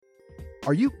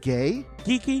Are you gay?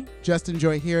 Geeky? Just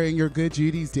enjoy hearing your good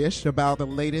Judy's dish about the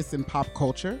latest in pop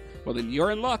culture? Well, then you're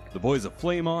in luck. The boys of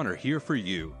Flame On are here for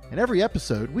you. In every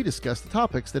episode, we discuss the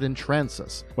topics that entrance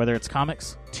us. Whether it's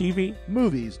comics, TV,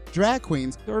 Movies, drag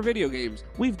queens, or video games,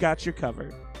 we've got you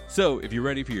covered. So, if you're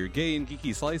ready for your gay and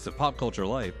geeky slice of pop culture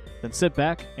life, then sit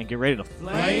back and get ready to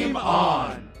Flame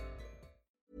On!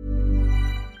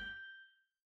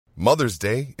 Mother's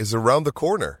Day is around the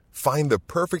corner. Find the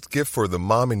perfect gift for the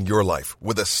mom in your life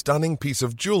with a stunning piece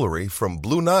of jewelry from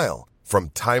Blue Nile. From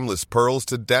timeless pearls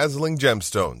to dazzling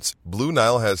gemstones, Blue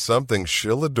Nile has something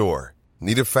she'll adore.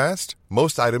 Need it fast?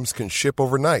 Most items can ship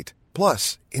overnight.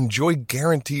 Plus, enjoy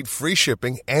guaranteed free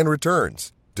shipping and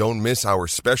returns. Don't miss our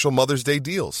special Mother's Day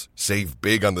deals. Save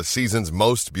big on the season's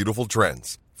most beautiful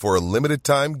trends. For a limited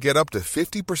time, get up to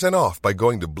 50% off by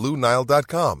going to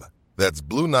BlueNile.com. That's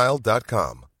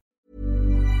BlueNile.com.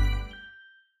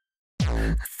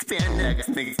 Spandex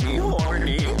makes me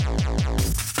horny.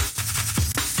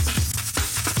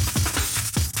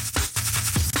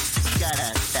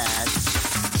 Gotta touch.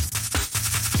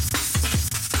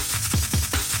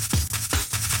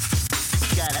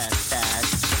 Gotta touch.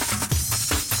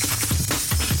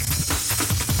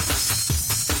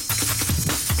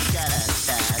 Gotta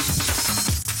touch.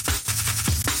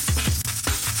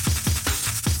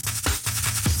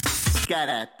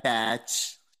 Gotta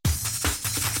touch.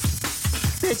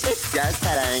 Bitch, it's just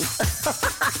kidding.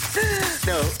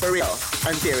 No, for real.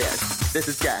 I'm serious. This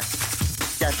is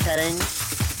Jess. Just kidding.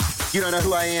 You don't know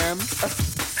who I am?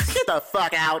 Get the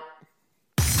fuck out.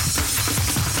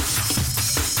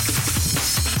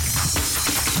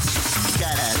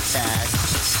 Gotta touch.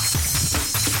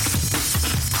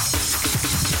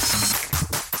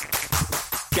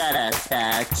 Gotta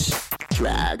touch.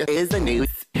 Drag is the new.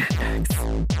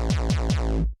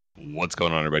 What's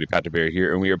going on, everybody? Pat DeBear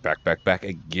here, and we are back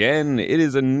again. It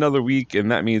is another week,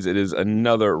 and that means it is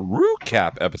another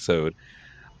recap episode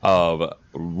of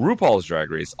RuPaul's Drag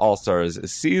Race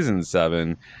All-Stars Season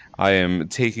 7. I am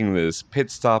taking this pit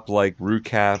stop-like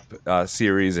recap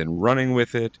series and running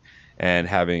with it and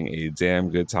having a damn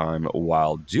good time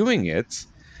while doing it.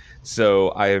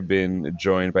 So I have been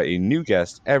joined by a new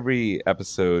guest every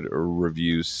episode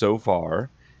review so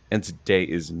far, and today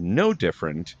is no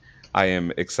different. I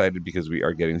am excited because we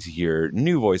are getting to hear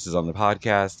new voices on the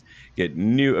podcast, get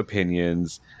new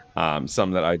opinions,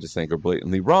 some that I just think are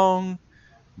blatantly wrong,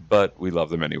 but we love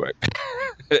them anyway.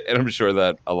 And I'm sure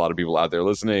that a lot of people out there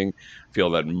listening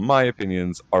feel that my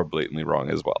opinions are blatantly wrong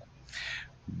as well.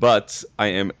 But I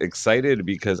am excited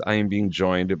because I am being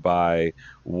joined by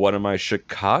one of my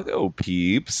Chicago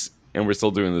peeps, and we're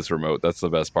still doing this remote. That's the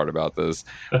best part about this.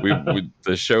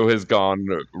 The show has gone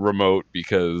remote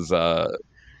because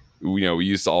we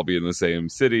used to all be in the same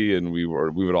city, and we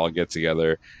would all get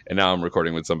together. And now I'm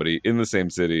recording with somebody in the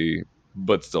same city,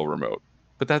 but still remote.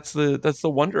 But that's the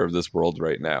wonder of this world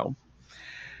right now.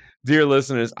 Dear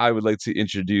listeners, I would like to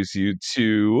introduce you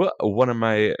to one of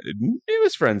my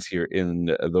newest friends here in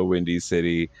the Windy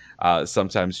City.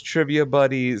 Sometimes trivia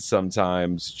buddy,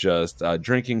 sometimes just a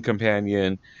drinking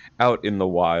companion out in the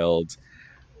wild.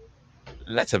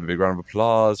 Let's have a big round of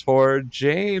applause for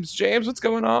James. James, what's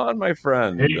going on, my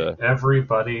friend? Hey,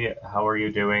 everybody. How are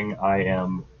you doing? I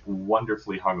am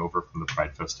wonderfully hungover from the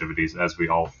Pride festivities, as we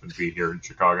all should be here in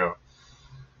Chicago.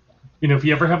 You know, if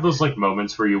you ever have those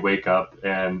moments where you wake up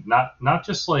and not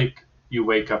just you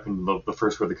wake up and the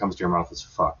first word that comes to your mouth is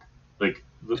fuck.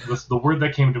 The word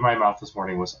that came to my mouth this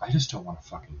morning was, I just don't want to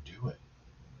fucking do it.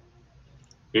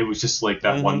 It was just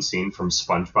that one scene from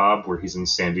SpongeBob where he's in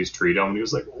Sandy's tree dome and he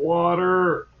was like,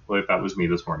 water. That was me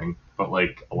this morning, but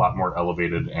a lot more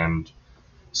elevated and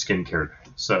skin-cared.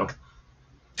 So.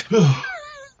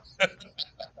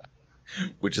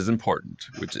 Which is important.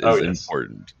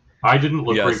 Important. I didn't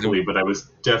look wrinkly, but I was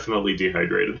definitely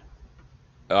dehydrated.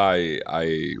 I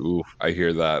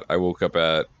hear that. I woke up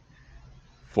at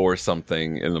 4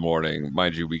 something in the morning.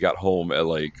 Mind you, we got home at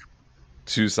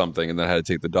 2 something and then had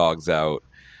to take the dogs out.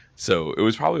 So it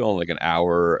was probably only an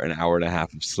hour and a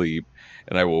half of sleep.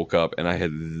 And I woke up and I had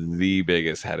the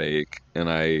biggest headache. And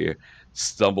I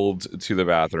stumbled to the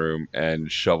bathroom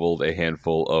and shoveled a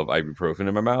handful of ibuprofen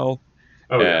in my mouth.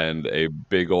 And a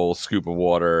big old scoop of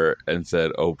water and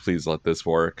said, oh, please let this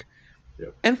work.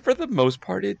 Yep. And for the most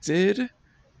part, it did.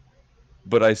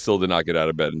 But I still did not get out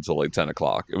of bed until 10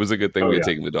 o'clock. It was a good thing we had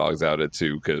taken the dogs out at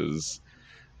 2 because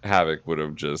Havoc would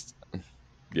have just,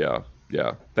 yeah.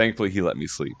 Thankfully, he let me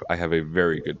sleep. I have a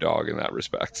very good dog in that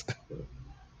respect.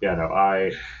 Yeah,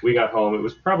 no, we got home. It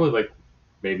was probably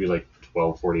maybe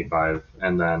 12:45.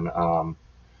 And then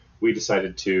we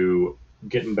decided to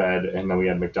get in bed, and then we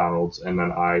had McDonald's, and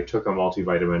then I took a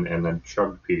multivitamin and then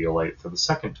chugged Pedialyte for the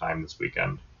second time this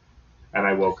weekend. And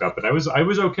I woke up and I was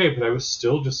okay, but I was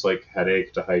still just like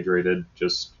headache, dehydrated,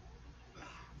 just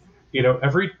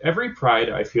every Pride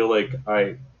I feel like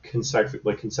I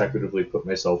consecutively put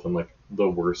myself in like the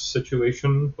worst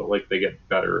situation, but like they get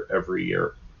better every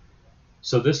year.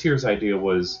 So this year's idea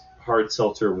was hard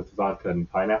seltzer with vodka and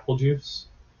pineapple juice,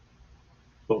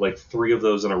 but like 3 of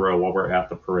those in a row while we're at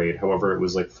the parade. However, it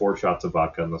was like 4 shots of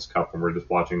vodka in this cup, and we're just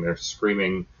watching there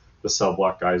screaming. The cell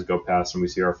block guys go past, and we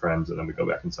see our friends, and then we go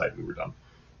back inside, and we were done.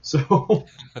 So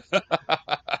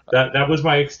that was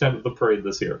my extent of the parade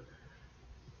this year.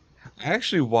 I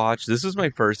actually watched. This is my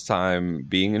first time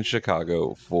being in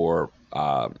Chicago for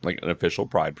like an official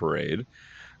Pride parade.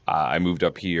 I moved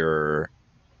up here.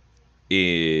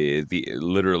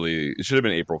 Literally, it should have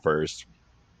been April 1st.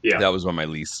 Yeah, that was when my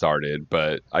lease started,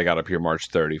 but I got up here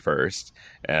March 31st,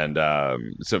 and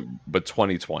but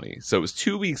 2020. So it was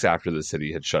 2 weeks after the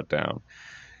city had shut down.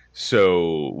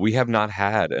 So we have not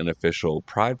had an official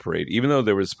Pride parade, even though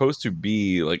there was supposed to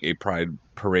be like a Pride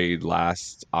parade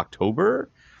last October,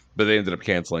 but they ended up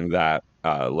canceling that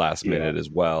last minute as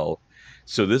well.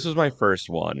 So this was my first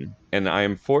one, and I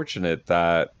am fortunate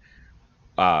that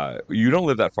you don't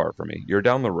live that far from me. You're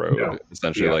down the road,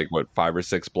 essentially like what, 5 or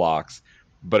 6 blocks.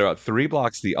 But about 3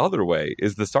 blocks the other way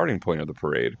is the starting point of the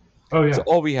parade. Oh, yeah. So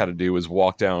all we had to do was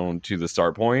walk down to the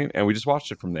start point, and we just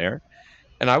watched it from there.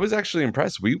 And I was actually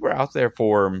impressed. We were out there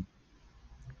for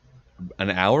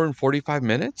an hour and 45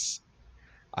 minutes.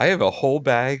 I have a whole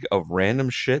bag of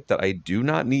random shit that I do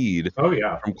not need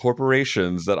from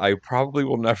corporations that I probably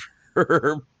will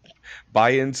never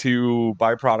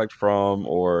buy product from,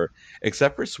 or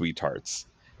except for Sweet Tarts.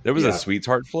 There was a Sweet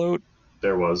Tart float.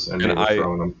 There was, and they were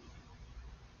throwing them.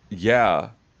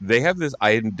 Yeah, they have this.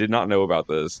 I did not know about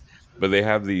this, but they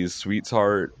have these Sweet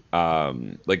Tart,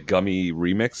 like gummy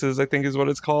remixes, I think is what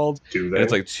it's called. Do they? And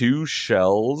it's like 2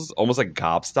 shells, almost like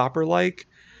Gobstopper like,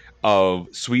 of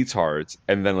Sweet Tarts,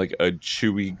 and then like a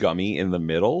chewy gummy in the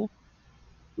middle.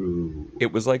 Ooh.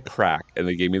 It was like crack, and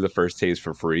they gave me the first taste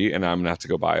for free, and I'm gonna have to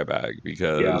go buy a bag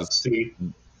because. See,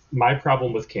 my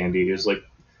problem with candy is like,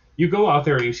 you go out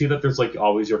there and you see that there's like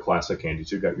always your classic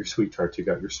candies. You got your Sweet Tarts, you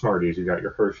got your Smarties, you got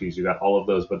your Hershey's, you got all of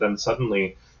those. But then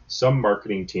suddenly some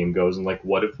marketing team goes and like,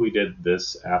 what if we did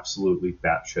this absolutely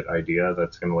batshit idea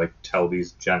that's going to like tell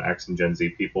these Gen X and Gen Z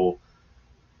people,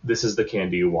 this is the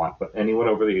candy you want. But anyone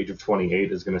over the age of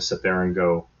 28 is going to sit there and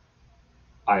go,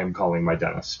 I am calling my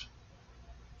dentist.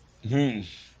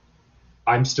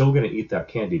 I'm still going to eat that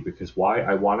candy because why?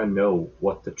 I want to know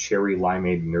what the cherry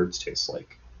limeade Nerds taste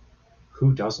like.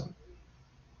 Who doesn't?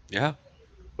 Yeah.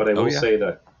 But I will say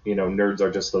that, Nerds are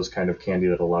just those kind of candy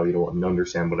that allow you to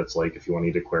understand what it's like if you want to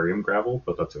eat aquarium gravel,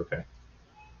 but that's okay.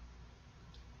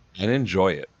 And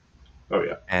enjoy it. Oh,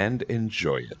 yeah. And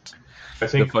enjoy it. I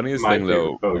think the funniest thing,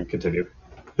 though... Oh, continue.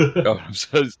 I was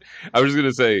just going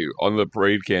to say, on the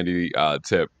parade candy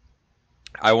tip,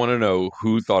 I want to know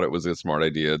who thought it was a smart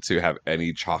idea to have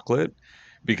any chocolate,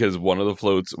 because one of the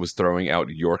floats was throwing out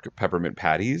York peppermint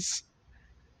patties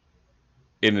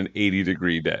in an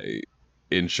 80-degree day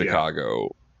in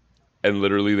Chicago. And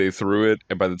literally they threw it,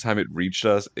 and by the time it reached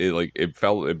us,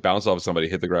 it bounced off somebody,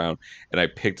 hit the ground, and I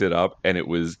picked it up, and it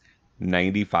was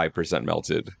 95%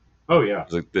 melted. Oh, yeah. I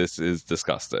was like, this is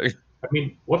disgusting. I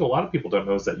mean, what a lot of people don't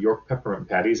know is that York peppermint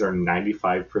patties are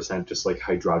 95% just like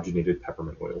hydrogenated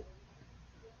peppermint oil.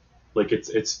 Like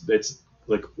it's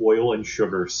like oil and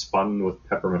sugar spun with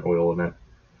peppermint oil in it.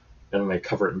 And then they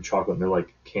cover it in chocolate, and they're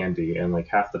like candy. And like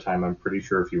half the time, I'm pretty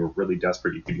sure if you were really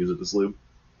desperate, you could use it as lube.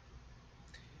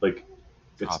 Like,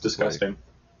 it's disgusting.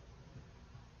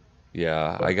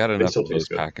 Yeah, But I got they enough still of those taste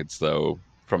good. packets though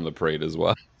from the parade as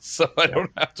well, so I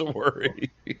don't have to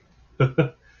worry.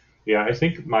 Yeah, I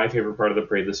think my favorite part of the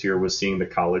parade this year was seeing the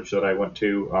college that I went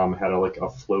to had a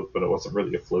float, but it wasn't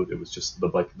really a float. It was just the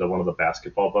one of the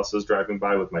basketball buses driving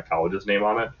by with my college's name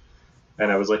on it.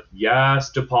 And I was like,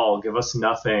 yes, DePaul, give us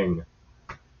nothing.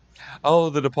 Oh,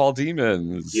 the DePaul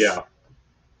Demons. Yeah.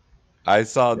 I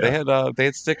saw they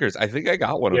had stickers. I think I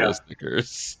got one of Yeah. those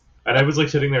stickers. And I was like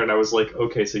sitting there and I was like,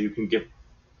 okay, so you can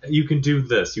do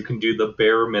this. You can do the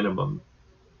bare minimum,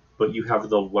 but you have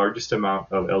the largest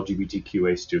amount of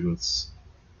LGBTQA students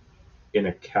in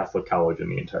a Catholic college in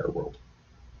the entire world.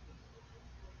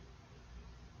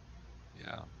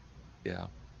 Yeah. Yeah.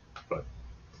 But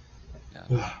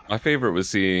Yeah. My favorite was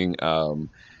seeing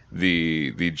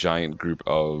the giant group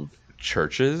of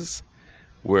churches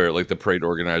where like the parade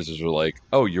organizers were like,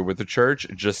 "Oh, you're with the church?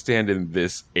 Just stand in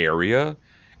this area."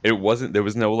 There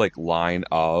was no like line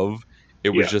of. It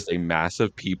was Yeah. just a mass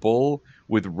of people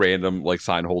with random like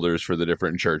sign holders for the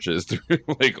different churches,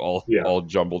 like all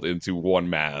jumbled into one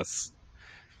mass.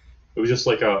 It was just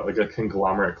like a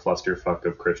conglomerate clusterfuck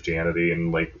of Christianity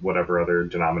and like whatever other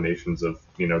denominations of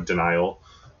denial,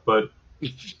 but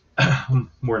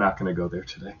we're not going to go there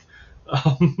today.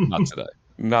 Not today.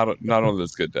 Not on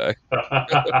this good day.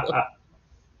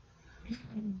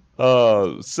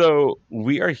 So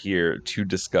we are here to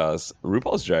discuss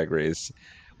RuPaul's Drag Race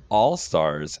All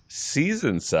Stars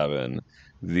Season 7,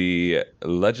 the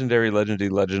legendy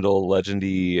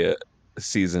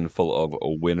season full of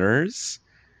winners.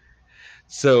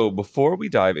 So before we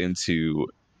dive into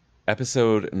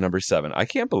episode number 7, I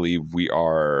can't believe we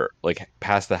are like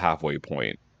past the halfway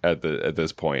point at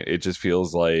this point. It just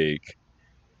feels like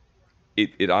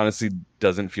it honestly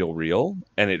doesn't feel real,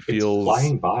 and it feels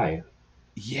flying by.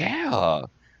 Yeah,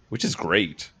 which is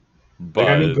great. But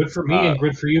like, I mean, good for me and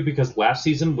good for you, because last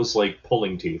season was like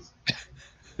pulling teeth.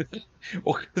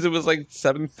 Well, because it was like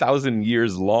 7,000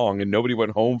 years long, and nobody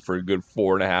went home for a good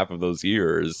 4.5 of those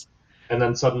years. And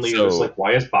then suddenly it was like,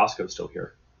 why is Bosco still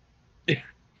here?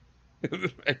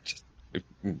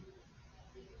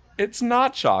 It's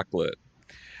not chocolate.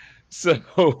 So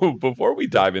before we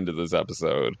dive into this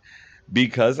episode,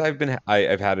 because I've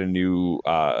had a new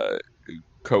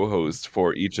co-host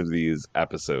for each of these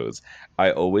episodes,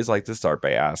 I always like to start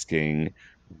by asking,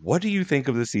 what do you think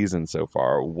of the season so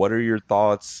far? What are your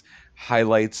thoughts,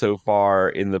 highlights so far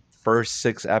in the first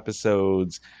 6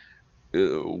 episodes?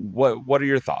 What are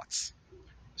your thoughts?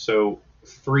 So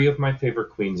 3 of my favorite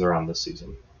queens are on this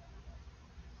season,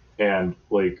 and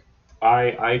like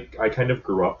I kind of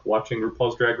grew up watching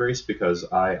RuPaul's Drag Race because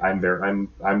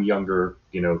I'm younger,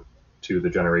 to the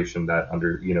generation that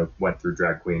went through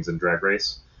drag queens and Drag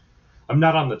Race. I'm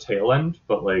not on the tail end,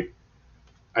 but like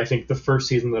I think the first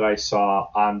season that I saw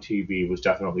on TV was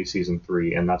definitely season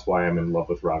 3, and that's why I'm in love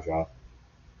with Raja.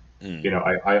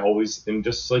 I always am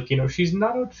just like, she's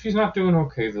not doing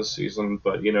okay this season,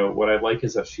 but what I like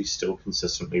is that she's still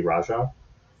consistently Raja,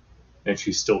 and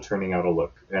she's still turning out a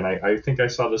look. And I think I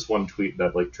saw this one tweet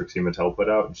that like Trixie Mattel put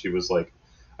out, and she was like,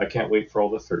 I can't wait for all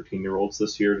the 13-year-olds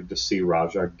this year to just see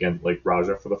Raja again, like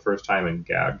Raja for the first time, and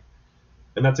gag.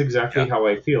 And that's exactly how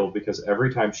I feel, because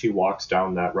every time she walks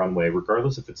down that runway,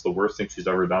 regardless if it's the worst thing she's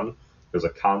ever done, there's a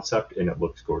concept and it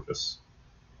looks gorgeous.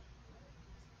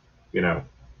 And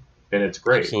it's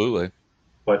great. Absolutely.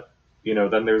 But,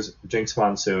 then there's Jinx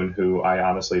Monsoon, who I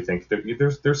honestly think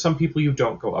there's some people you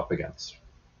don't go up against.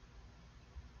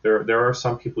 There are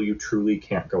some people you truly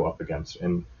can't go up against,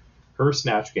 and her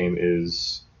snatch game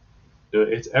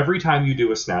it's every time you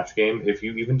do a snatch game, if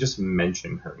you even just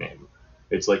mention her name,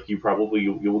 it's like you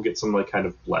will get some like kind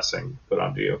of blessing put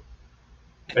onto you.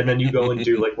 And then you go and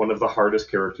do like one of the hardest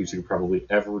characters you could probably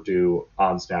ever do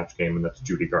on Snatch Game, and that's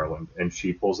Judy Garland, and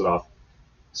she pulls it off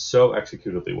so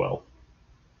executedly well.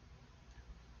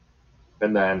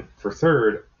 And then for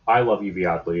third, I love Evie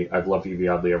Oddly. I've loved Evie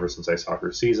Oddly ever since I saw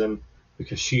her season,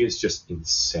 because she is just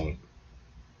insane.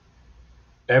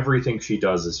 Everything she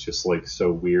does is just like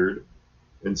so weird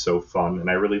and so fun, and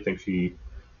I really think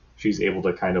she's able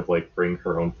to kind of like bring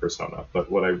her own persona. But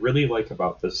what I really like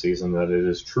about this season, that it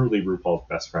is truly RuPaul's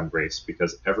best friend race,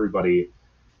 because everybody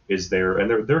is there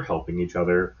and they're helping each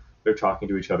other, they're talking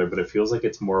to each other, but it feels like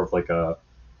it's more of like a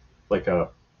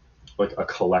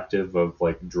collective of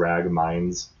like drag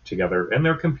minds together, and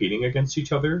they're competing against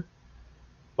each other,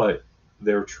 but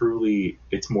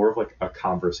it's more of like a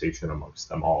conversation amongst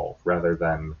them all rather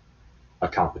than a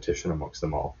competition amongst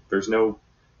them all. There's no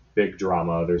big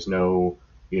drama, there's no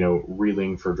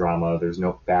reeling for drama, there's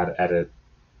no bad edit,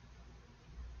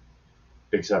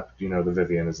 except the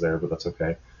Vivian is there, but that's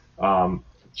okay.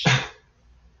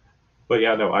 But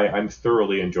yeah, no, I'm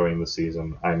thoroughly enjoying the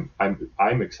season.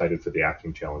 I'm excited for the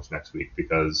acting challenge next week,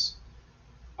 because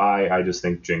I just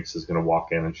think Jinx is going to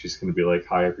walk in and she's going to be like,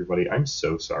 "Hi everybody, I'm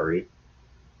so sorry,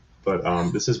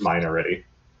 but this is mine already.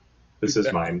 This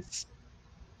is mine."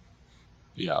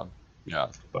 Yeah.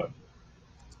 But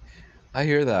I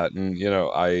hear that, and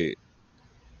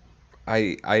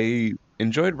I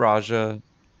enjoyed Raja.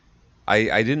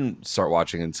 I didn't start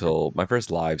watching until my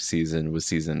first live season was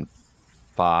season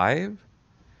 5.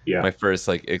 yeah, My first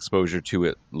like exposure to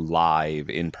it live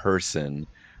in person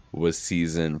was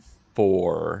season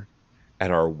 4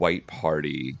 at our white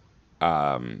party.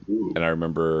 And I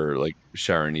remember like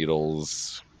Sharon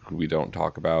Needles, who we don't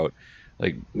talk about,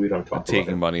 like we don't talk taking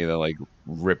about it. money and then like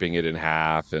ripping it in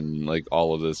half, and like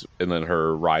all of this, and then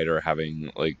her rider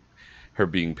having like her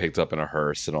being picked up in a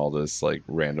hearse and all this like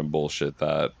random bullshit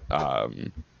that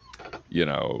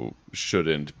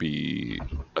shouldn't be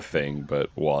a thing but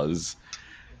was.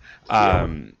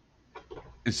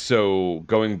 So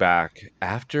going back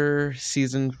after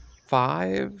season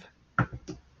 5,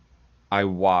 I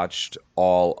watched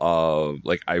all of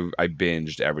I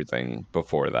binged everything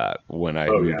before that when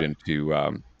I Oh moved yeah. into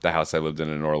the house I lived in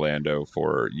Orlando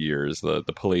for years, the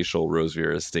palatial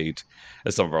Rosevere estate,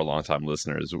 as some of our longtime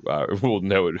listeners will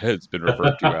know it has been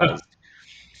referred to as.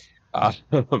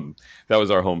 That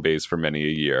was our home base for many a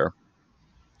year.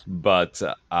 But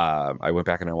I went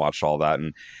back and I watched all that,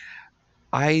 and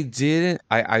I didn't.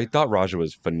 I thought Raja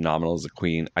was phenomenal as a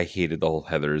queen. I hated the whole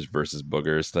Heathers versus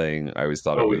Boogers thing. I always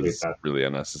thought it Oh, we hate was that. really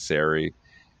unnecessary.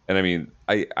 And I mean,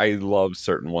 I love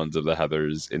certain ones of the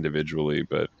Heathers individually,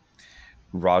 but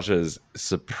Raja is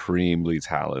supremely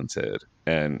talented,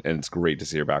 and it's great to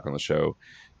see her back on the show.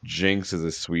 Jinx is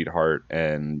a sweetheart,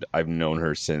 and I've known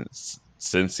her since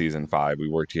season 5. We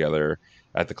worked together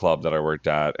at the club that I worked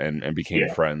at, and became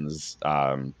Yeah. friends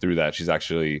through that. She's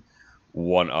actually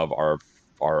one of our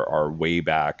way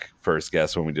back first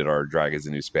guests when we did our Drag is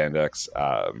the New Spandex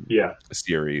Yeah.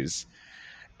 series,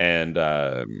 and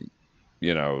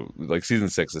like season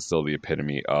 6 is still the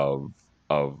epitome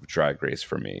of Drag Race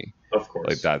for me. Of course.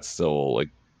 Like that's still like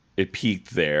it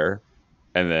peaked there,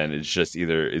 and then it's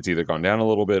either gone down a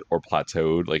little bit or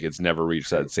plateaued. Like it's never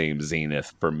reached that same zenith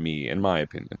for me, in my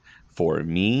opinion. For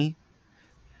me,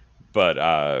 but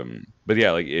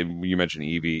yeah, you mentioned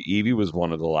Evie. Evie was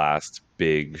one of the last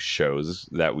big shows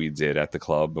that we did at the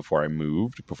club before I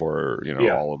moved. Before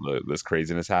Yeah. all of this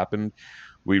craziness happened,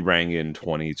 we rang in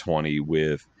 2020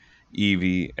 with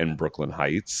Evie and Brooklyn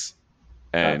Heights,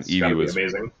 and That's Evie gotta be was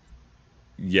amazing.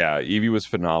 yeah, Evie was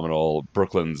phenomenal.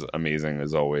 Brooklyn's amazing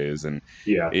as always, and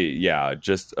Yeah.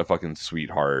 just a fucking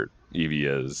sweetheart. Evie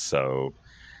is so.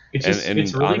 It's And just and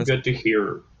it's really honest, good to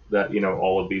hear that,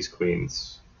 all of these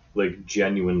queens like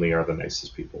genuinely are the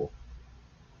nicest people.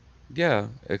 yeah,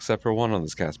 except for one on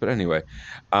this cast. But anyway,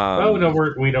 Oh no, um,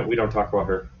 we don't talk about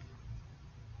her.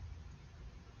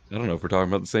 I don't know if we're talking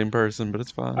about the same person, but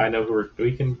it's I fine. know who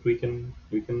we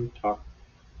can talk.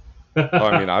 Oh,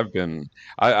 I mean, I've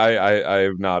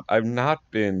not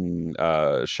been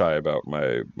shy about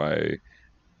my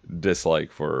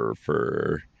dislike for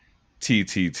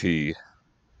TTT.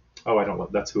 Oh, I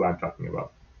don't. That's who I'm talking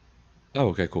about. Oh,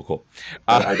 okay, cool.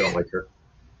 I don't like her.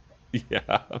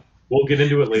 Yeah, We'll get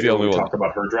into it he's the later when only we one. talk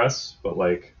about her dress, but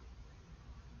like,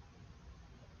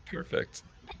 Perfect.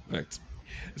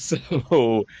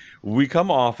 So we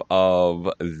come off of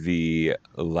the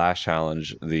last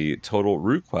challenge, the Total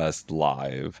Root Quest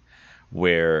live,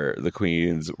 where the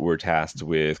queens were tasked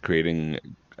with creating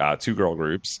 2 girl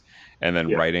groups and then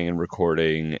yeah, writing and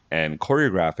recording and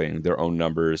choreographing their own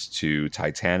numbers to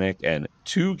Titanic and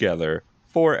Together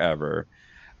Forever,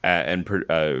 and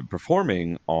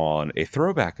performing on a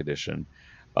throwback edition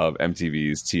of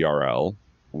MTV's TRL,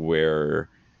 where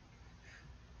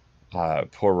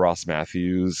poor Ross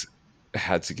Matthews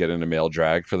had to get into male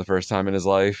drag for the first time in his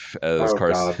life as oh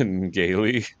god, Carson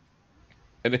Gailey,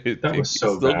 and that was it's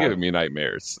so still bad. giving me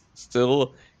nightmares.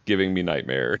 Still giving me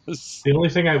nightmares. The only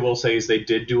thing I will say is they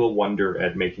did do a wonder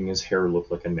at making his hair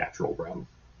look like a natural brown.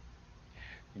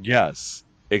 Yes,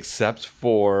 except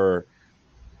for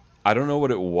I don't know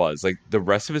what it was. Like the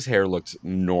rest of his hair looked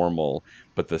normal,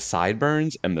 but the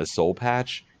sideburns and the soul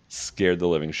patch scared the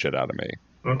living shit out of me.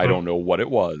 I Hmm. don't know what it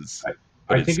was, I,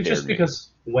 but I it think it's just scared me. because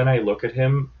when I look at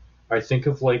him, I think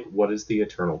of like what is the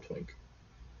eternal twink.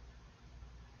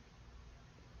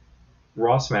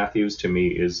 Ross Matthews to me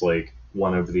is like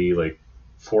one of the like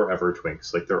forever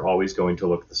twinks. Like they're always going to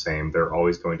look the same. They're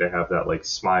always going to have that like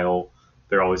smile.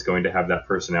 They're always going to have that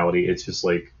personality. It's just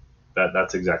like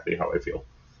that's exactly how I feel.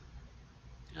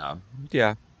 Yeah,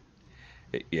 yeah,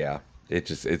 yeah.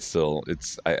 It's still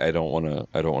I don't want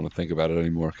to think about it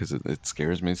anymore because it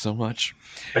scares me so much.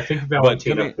 I think But Valentina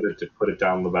coming, put it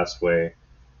down the best way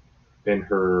in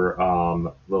her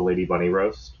the Lady Bunny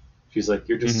roast. She's like,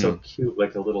 "You're just so Mhm. cute,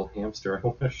 like a little hamster. I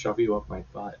want to shove you up my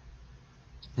butt."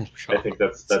 Oh I think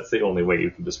that's the only way you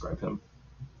can describe him.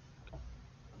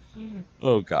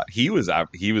 oh God, he was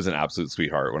an absolute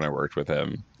sweetheart when I worked with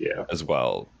him Yeah. as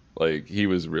well. Like he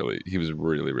was really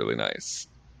really nice.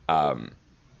 Um,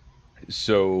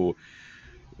 so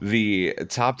the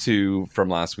top 2 from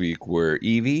last week were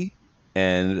Evie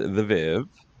and the Viv,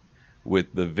 with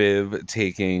the Viv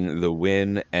taking the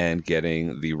win and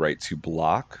getting the right to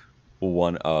block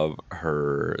one of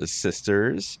her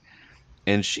sisters.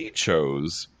 And she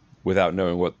chose, without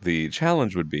knowing what the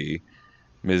challenge would be,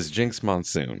 Ms. Jinx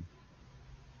Monsoon,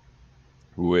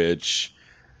 which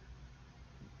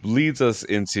leads us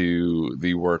into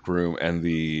the workroom and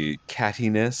the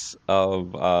cattiness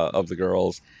of the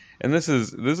girls. And this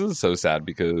is so sad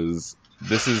because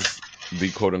this is the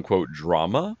quote unquote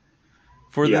drama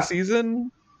for the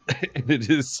season. And it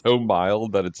is so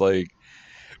mild that it's like,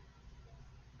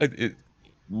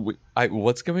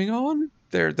 what's going on?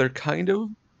 They're kind of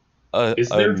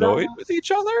annoyed drama? with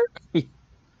each other.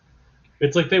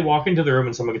 It's like they walk into the room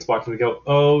and someone gets walked in and go,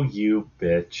 "Oh, you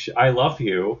bitch, I love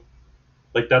you."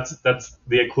 Like that's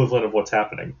the equivalent of what's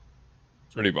happening.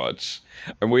 Pretty much.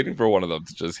 I'm waiting for one of them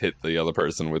to just hit the other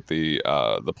person with the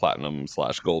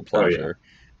platinum/gold plunger,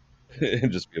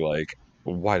 and just be like,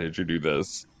 "Why did you do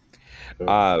this?"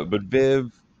 But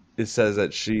Viv says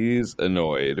that she's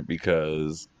annoyed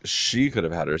because she could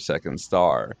have had her second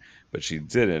star, but she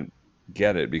didn't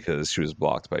get it because she was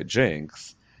blocked by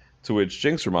Jinx. To which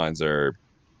Jinx reminds her,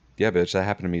 "Yeah, bitch, that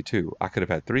happened to me too. I could have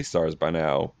had 3 stars by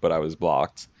now, but I was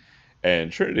blocked."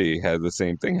 And Trinity had the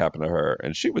same thing happen to her,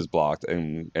 and she was blocked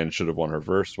and should have won her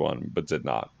first one, but did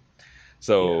not.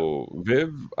 So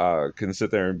Viv can sit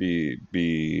there and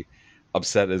be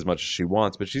upset as much as she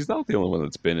wants, but she's not the only one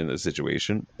that's been in this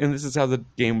situation. And this is how the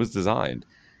game was designed.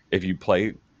 If you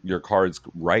play your cards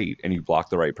right and you block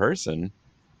the right person,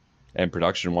 and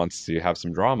production wants to have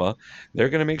some drama, they're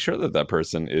going to make sure that that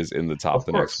person is in the top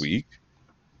the next week.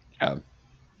 Yeah.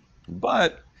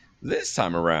 But this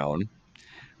time around,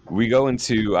 we go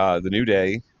into the new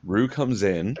day. Rue comes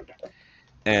in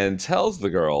and tells the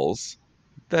girls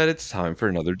that it's time for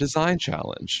another design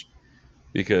challenge.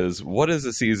 Because what is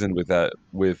a season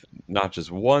with not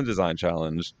just one design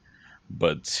challenge,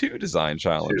 but 2 design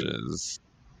challenges?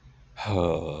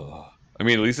 I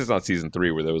mean, at least it's not season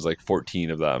 3 where there was like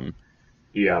 14 of them.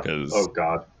 Yeah. Oh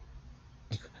God.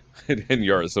 And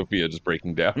Yara Sofia just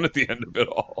breaking down at the end of it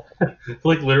all.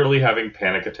 Like literally having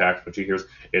panic attacks when she hears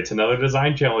it's another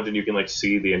design challenge, and you can like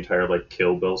see the entire like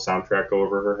Kill Bill soundtrack go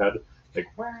over her head. Like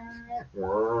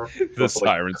the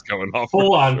sirens going off.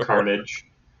 Full on carnage.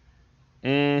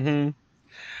 Mm-hmm.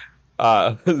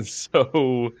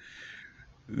 So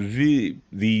the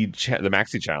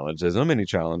maxi challenge, there's no mini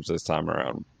challenge this time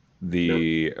around.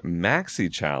 The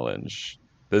maxi challenge,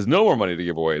 there's no more money to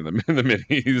give away in the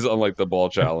minis, unlike the ball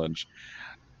challenge.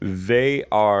 They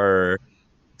are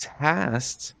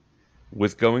tasked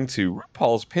with going to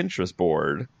RuPaul's Pinterest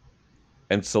board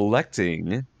and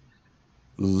selecting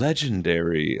legend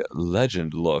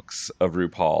looks of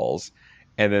RuPaul's,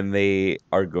 and then they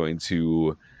are going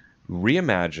to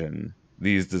reimagine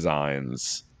these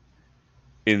designs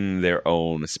in their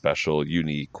own special,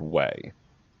 unique way.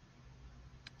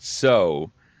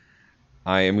 So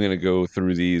I am going to go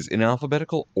through these in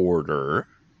alphabetical order.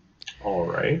 All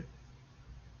right.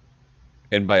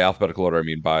 And by alphabetical order, I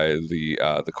mean by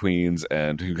the queens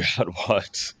and who got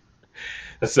what.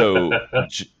 So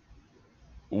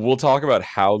we'll talk about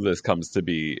how this comes to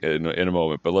be in a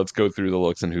moment, but let's go through the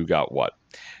looks and who got what.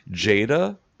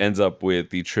 Jada ends up with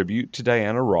the tribute to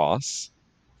Diana Ross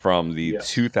from the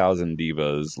 2000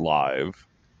 Divas live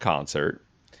concert.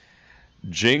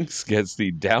 Jinx gets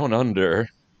the Down Under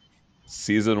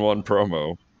Season 1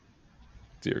 promo.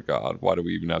 Dear God, why do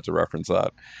we even have to reference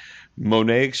that?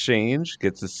 Monet Exchange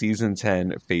gets the Season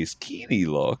 10 Face Kini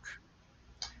look.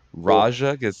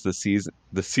 Raja gets the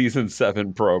Season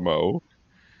 7 promo.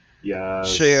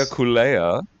 Yes. Shea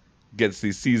Kulea gets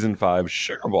the Season 5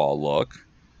 Sugarball look.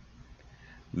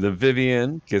 The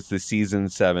Vivian gets the Season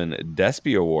 7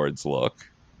 Despy Awards look.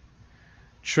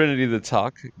 Trinity the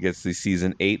Tuck gets the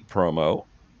Season 8 promo.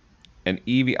 And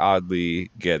Evie Oddly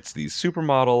gets the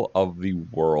Supermodel of the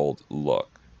World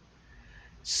look.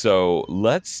 So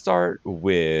let's start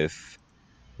with,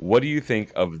 what do you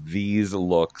think of these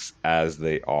looks as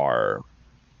they are?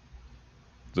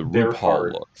 The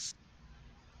RuPaul looks.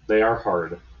 They are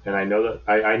hard. And I know that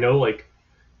I know like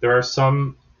there are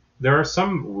some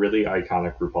really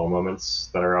iconic RuPaul moments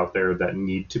that are out there that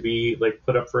need to be like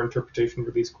put up for interpretation for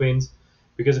these queens.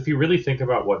 Because if you really think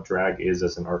about what drag is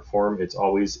as an art form, it's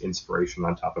always inspiration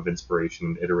on top of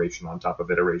inspiration, iteration on top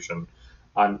of iteration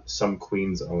on some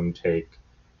queen's own take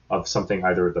of something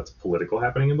either that's political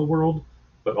happening in the world,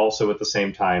 but also at the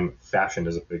same time, fashion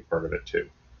is a big part of it too.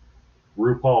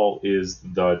 RuPaul is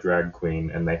the drag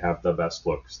queen and they have the best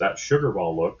looks. That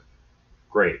Sugarball look,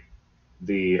 great.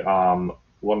 The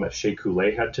one that Shea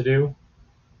Coulee had to do,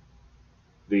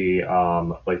 the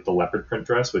like the leopard print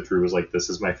dress, which Rue was like, "This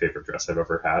is my favorite dress I've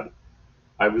ever had."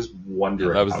 I was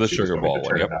wondering. That was the Sugarball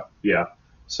one. Yep. Yeah.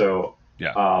 So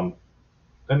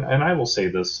and I will say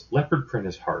this: leopard print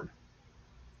is hard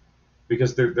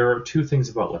because there are 2 things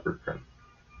about leopard print.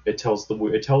 It tells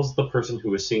the person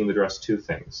who is seeing the dress 2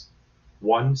 things.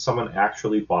 1, someone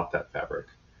actually bought that fabric.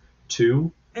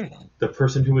 2, the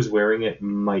person who is wearing it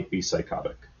might be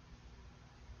psychotic.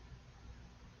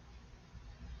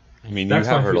 I mean, you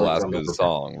have heard Alaska's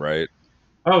song, right?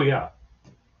 Oh yeah.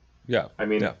 Yeah. I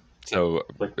mean, Yeah. So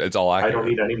like, it's all I accurate. don't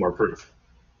need any more proof.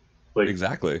 Like,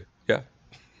 Exactly. Yeah.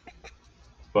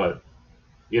 but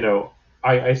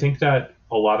I think that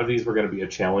a lot of these were going to be a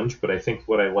challenge, but I think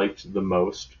what I liked the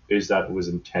most is that it was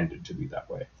intended to be that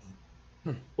way.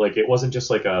 Like, it wasn't just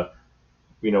like a,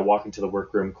 walk into the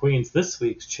workroom, Queens, this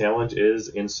week's challenge is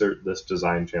insert this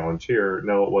design challenge here.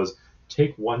 No, it was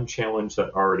take one challenge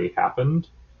that already happened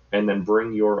and then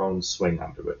bring your own swing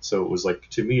onto it. So it was like,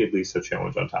 to me at least, a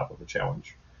challenge on top of a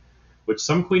challenge, which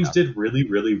some queens did really,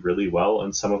 really, really well,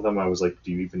 and some of them I was like,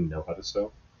 do you even know how to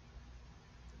sew?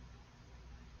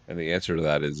 And the answer to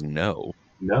that is no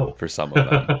No. for some of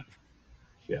them.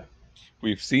 Yeah.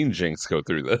 We've seen Jinx go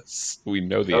through this. We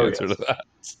know the Oh, answer yes. to that.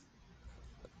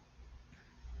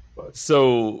 But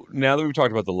So now that we've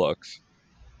talked about the looks,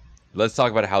 let's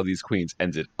talk about how these queens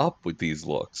ended up with these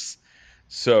looks.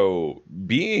 So,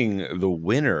 being the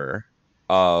winner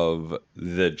of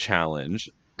the challenge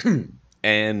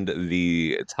and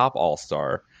the top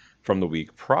all-star from the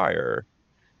week prior,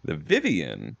 the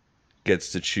Vivian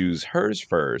gets to choose hers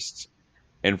first,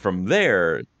 and from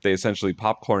there, they essentially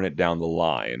popcorn it down the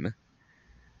line.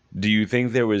 Do you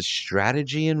think there was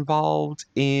strategy involved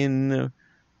in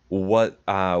what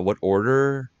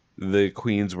order the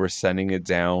queens were sending it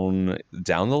down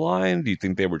the line? Do you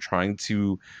think they were trying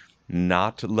to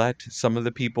not let some of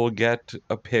the people get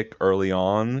a pick early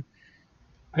on?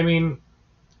 I mean,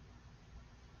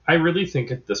 I really think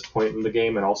at this point in the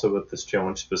game, and also with this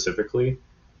challenge specifically,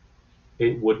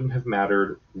 it wouldn't have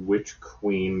mattered which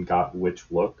queen got which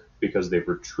look because they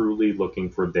were truly looking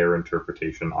for their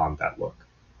interpretation on that look.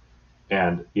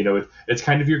 And it's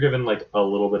kind of, you're given like a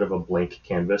little bit of a blank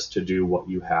canvas to do what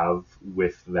you have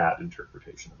with that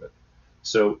interpretation of it.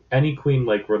 So any queen,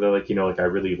 like, where they're like, like, I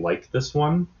really like this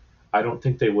one, I don't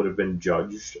think they would have been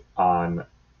judged on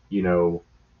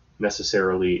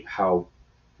necessarily how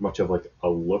much of like a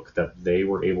look that they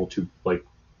were able to like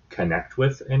connect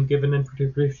with and give an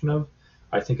interpretation of.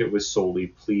 I think it was solely,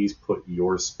 please put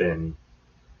your spin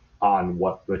on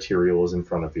what material is in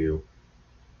front of you.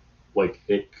 Like,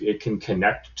 it can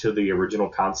connect to the original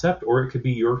concept, or it could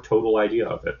be your total idea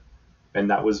of it. And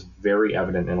that was very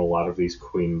evident in a lot of these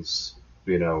queens,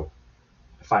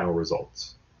 final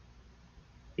results.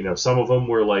 Some of them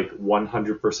were like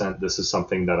 100%. This is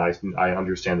something that I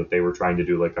understand that they were trying to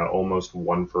do, like a almost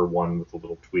 1-for-1 with the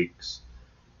little tweaks,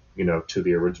 to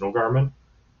the original garment.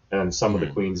 And some of the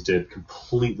queens did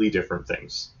completely different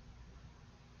things.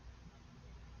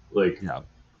 Like, Yeah.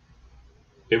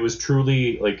 it was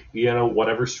truly like,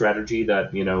 whatever strategy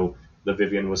that the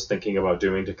Vivian was thinking about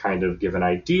doing to kind of give an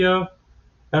idea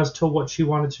as to what she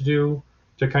wanted to do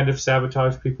to kind of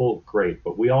sabotage people, great.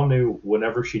 But we all knew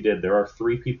whenever she did, there are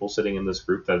 3 people sitting in this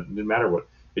group that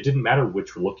it didn't matter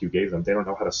which look you gave them. They don't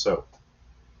know how to sew.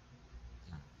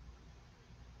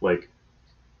 Like,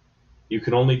 you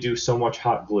can only do so much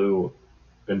hot glue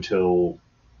until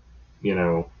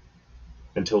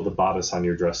the bodice on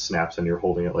your dress snaps and you're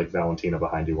holding it like Valentina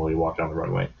behind you while you walk down the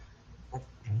runway.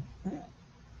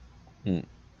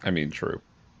 I mean, true.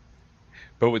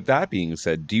 But with that being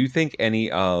said, do you think any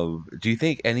of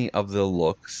the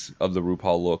looks of the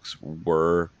RuPaul looks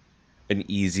were an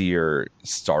easier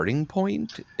starting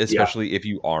point, especially if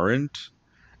you aren't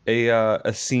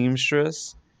a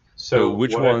seamstress? So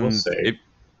which what I will ones? say,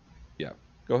 Yeah,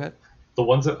 go ahead. the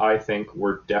ones that I think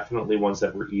were definitely ones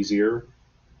that were easier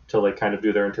to like kind of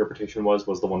do their interpretation was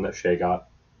the one that Shea got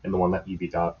and the one that Evie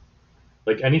got.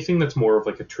 Like, anything that's more of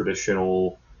like a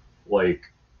traditional, like,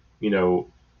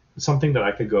 something that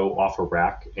I could go off a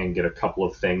rack and get a couple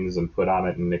of things and put on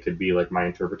it and it could be like my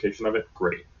interpretation of it,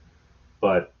 great.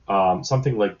 But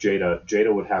something like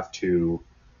Jada would have to,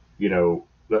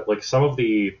 like some of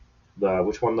the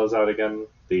which one was that again?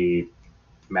 The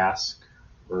mask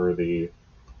or the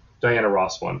Diana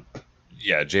Ross one?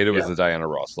 Yeah, Jada was the Diana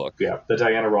Ross look. Yeah, the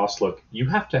Diana Ross look. You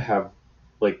have to have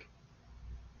like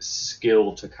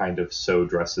skill to kind of sew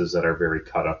dresses that are very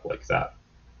cut up like that.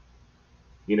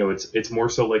 It's more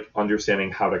so like understanding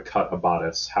how to cut a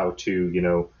bodice, how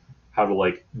to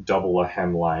like double a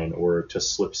hemline or to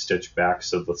slip stitch back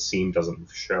so the seam doesn't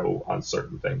show on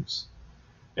certain things.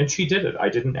 And she did it. I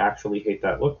didn't actually hate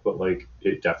that look, but like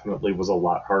it definitely was a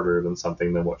lot harder than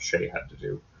what Shea had to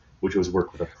do, which was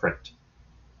work with a print.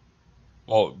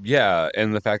 Well, yeah,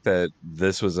 and the fact that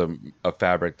this was a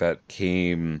fabric that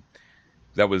came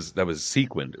that was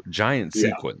sequined, giant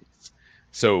sequins.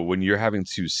 So when you're having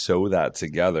to sew that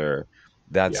together,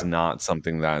 that's not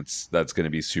something that's going to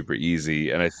be super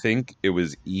easy. And I think it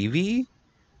was Evie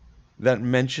that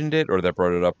mentioned it or that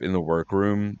brought it up in the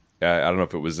workroom I don't know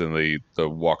if it was in the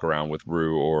walk around with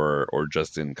Rue or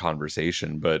just in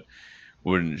conversation, but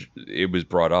when it was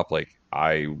brought up, like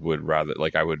I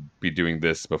would be doing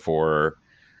this before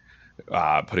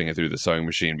putting it through the sewing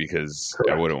machine, because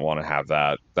Correct. I wouldn't want to have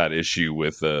that issue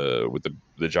with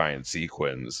the giant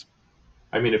sequins.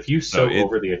 I mean, if you sew No, it-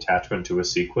 over the attachment to a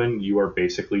sequin, you are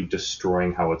basically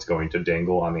destroying how it's going to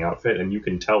dangle on the outfit, and you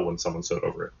can tell when someone sewed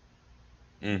over it.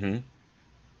 Mm-hmm.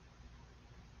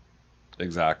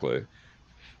 Exactly.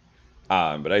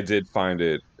 But I did find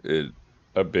it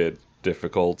a bit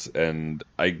difficult, and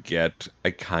I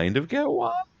kind of get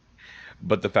why.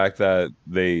 But the fact that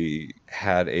they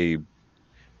had a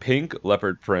pink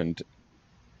leopard print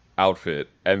outfit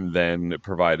and then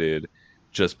provided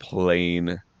just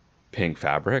plain pink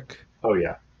fabric, Oh,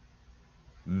 yeah.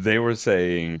 they were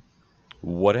saying,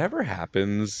 whatever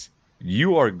happens,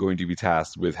 you are going to be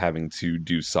tasked with having to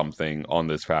do something on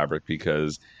this fabric,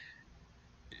 because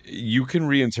you can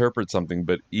reinterpret something,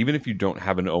 but even if you don't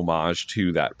have an homage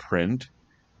to that print,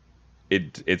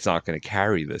 it's not going to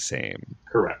carry the same.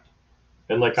 Correct.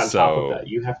 And like on top of that,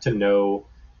 you have to know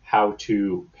how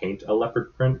to paint a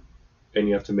leopard print, and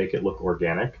you have to make it look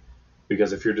organic.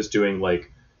 Because if you're just doing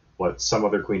like what some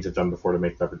other queens have done before to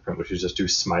make leopard print, which is just do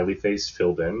smiley face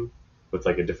filled in with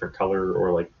like a different color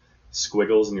or like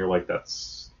squiggles, and you're like,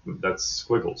 that's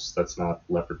squiggles. That's not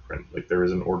leopard print. Like there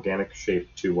is an organic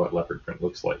shape to what leopard print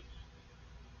looks like.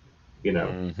 You know.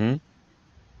 Mm-hmm.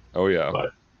 Oh yeah.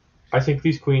 But I think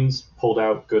these queens pulled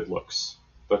out good looks.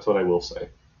 That's what I will say.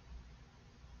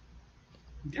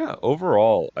 Yeah,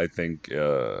 overall, I think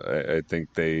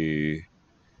they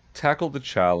tackled the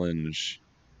challenge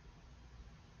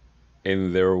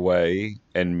in their way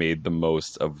and made the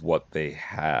most of what they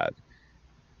had.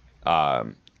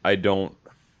 I don't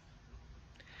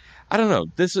know.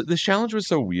 This challenge was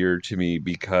so weird to me,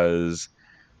 because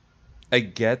I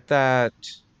get that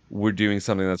we're doing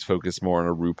something that's focused more on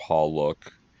a RuPaul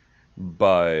look,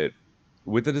 but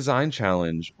with the design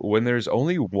challenge, when there's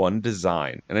only one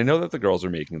design, and I know that the girls are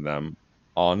making them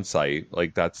on site,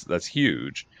 like that's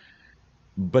huge,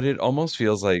 but it almost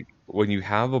feels like when you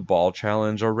have a ball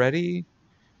challenge already,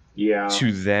 Yeah.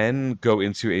 to then go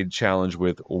into a challenge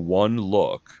with one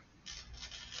look,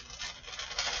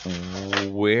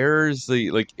 where's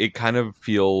it kind of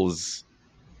feels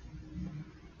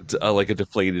like a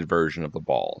deflated version of the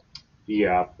ball.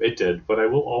 Yeah, it did. But I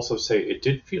will also say it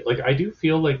did feel like, I do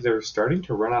feel like they're starting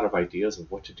to run out of ideas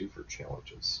of what to do for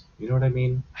challenges. You know what I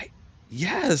mean?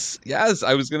 Yes.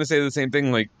 I was going to say the same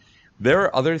thing. Like, there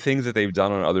are other things that they've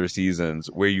done on other seasons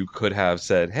where you could have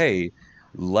said, hey,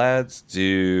 let's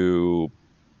do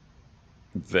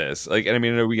this. Like, and I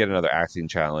mean, I know we get another acting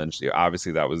challenge.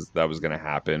 Obviously, that was going to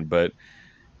happen. But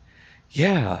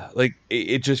yeah, like,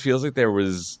 it just feels like there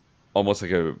was almost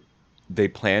like they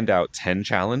planned out 10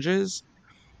 challenges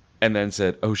and then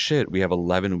said, oh shit, we have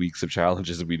 11 weeks of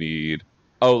challenges we need.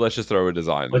 Oh, let's just throw a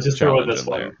design. Let's just throw in challenge this in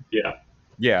one. there. Yeah.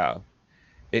 Yeah.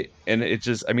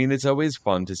 I mean, it's always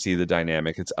fun to see the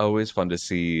dynamic. It's always fun to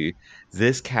see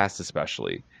this cast,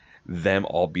 especially, them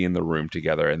all be in the room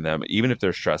together, and them, even if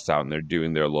they're stressed out and they're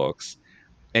doing their looks.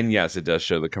 And yes, it does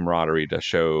show the camaraderie, does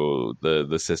show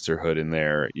the sisterhood in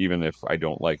there. Even if I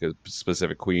don't like a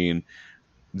specific queen,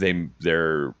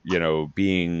 they're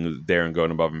being there and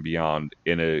going above and beyond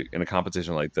in a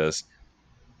competition like this,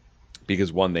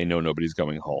 because one, they know nobody's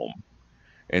going home,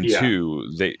 and two,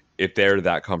 if they're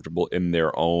that comfortable in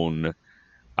their own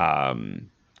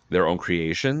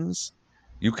creations,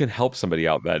 you can help somebody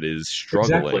out that is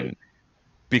struggling. Exactly.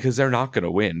 Because they're not going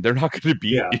to win, they're not going to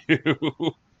beat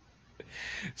you.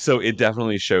 So it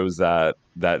definitely shows that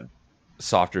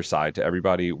softer side to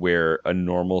everybody, where a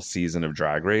normal season of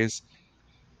Drag Race,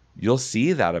 you'll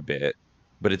see that a bit,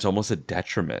 but it's almost a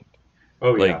detriment.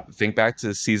 Oh, yeah. Like, think back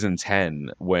to season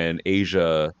 10 when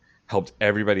Asia helped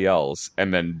everybody else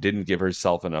and then didn't give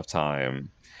herself enough time.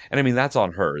 And I mean, that's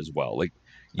on her as well. Like,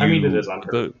 I mean, it is on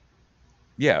her.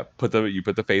 You put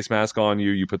the face mask on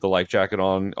you put the life jacket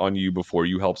on you before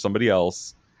you help somebody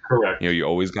else. Correct. You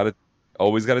always got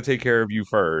to take care of you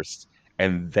first,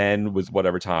 and then with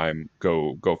whatever time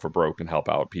go for broke and help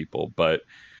out people. But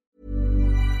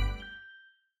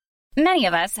many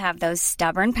of us have those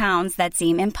stubborn pounds that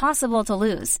seem impossible to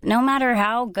lose, no matter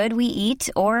how good we eat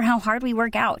or how hard we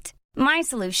work out. My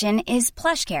solution is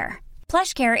PlushCare.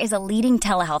 PlushCare is a leading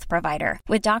telehealth provider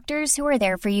with doctors who are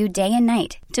there for you day and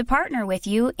night to partner with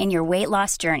you in your weight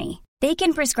loss journey. They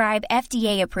can prescribe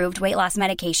FDA-approved weight loss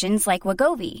medications like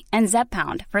Wegovy and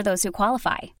Zepbound for those who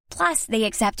qualify. Plus, they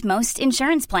accept most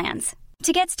insurance plans.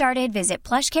 To get started, visit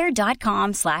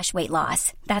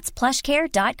plushcare.com/weightloss. That's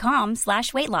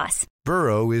plushcare.com/weightloss.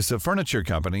 Burrow is a furniture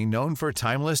company known for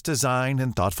timeless design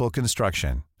and thoughtful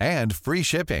construction, and free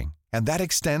shipping, and that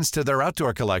extends to their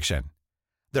outdoor collection.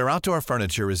 Their outdoor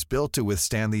furniture is built to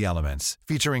withstand the elements,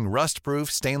 featuring rust-proof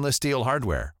stainless steel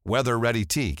hardware, weather-ready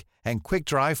teak, and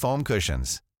quick-dry foam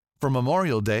cushions. For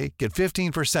Memorial Day, get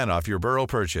 15% off your Burrow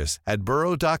purchase at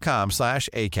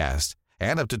burrow.com/acast,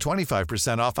 and up to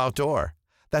 25% off outdoor.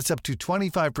 That's up to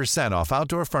 25% off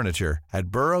outdoor furniture at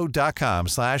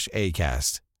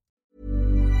burrow.com/acast.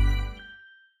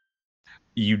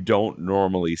 You don't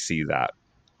normally see that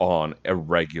on a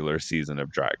regular season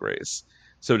of Drag Race.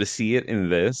 So to see it in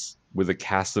this, with a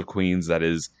cast of queens that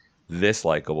is this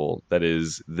likable, that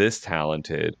is this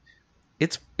talented,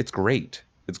 it's great.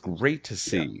 It's great to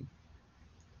see. Yeah.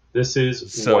 This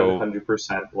is So-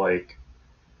 100% like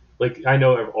I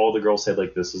know all the girls say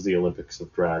like this is the Olympics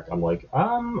of drag. I'm like,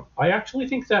 I actually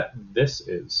think that this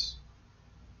is.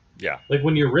 Yeah. Like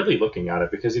when you're really looking at it,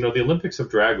 because the Olympics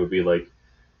of drag would be like,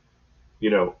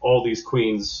 all these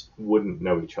queens wouldn't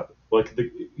know each other. Like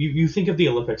you think of the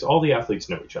Olympics, all the athletes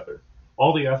know each other.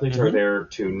 All the athletes are there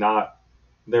to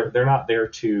they're not there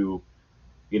to,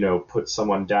 put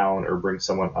someone down or bring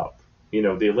someone up. The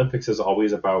Olympics is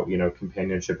always about,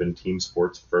 companionship and team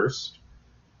sports first.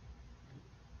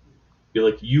 You're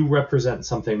like, you represent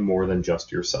something more than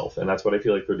just yourself. And that's what I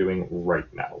feel like they're doing right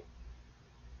now.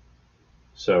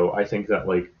 So I think that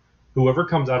like whoever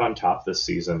comes out on top this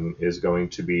season is going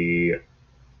to be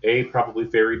probably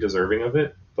very deserving of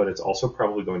it, but it's also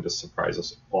probably going to surprise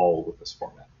us all with this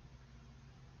format.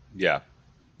 Yeah.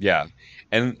 Yeah.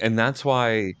 And that's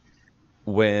why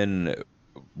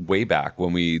way back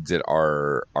when we did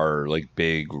our like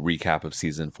big recap of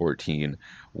season 14,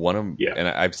 and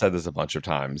I've said this a bunch of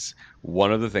times,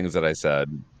 one of the things that I said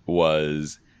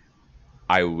was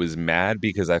I was mad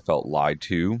because I felt lied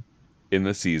to in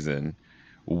the season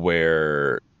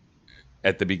where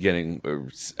at the beginning,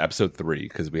 episode 3,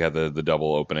 because we had the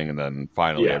double opening and then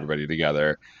finally everybody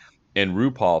together, and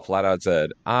RuPaul flat out said,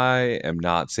 I am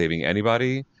not saving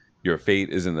anybody. Your fate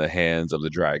is in the hands of the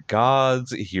drag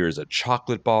gods. Here's a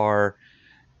chocolate bar.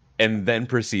 And then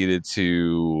proceeded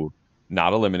to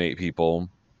not eliminate people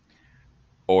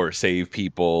or save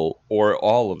people or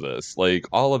all of this, like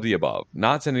all of the above,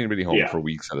 not sending anybody home for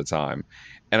weeks at a time.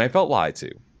 And I felt lied to.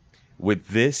 With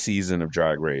this season of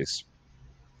Drag Race,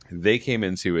 they came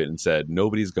into it and said,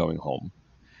 nobody's going home.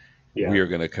 Yeah. We are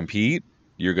going to compete.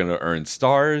 You're going to earn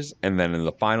stars. And then in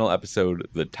the final episode,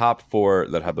 the top 4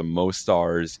 that have the most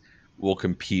stars will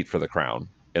compete for the crown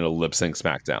in a lip sync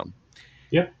SmackDown.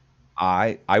 Yep.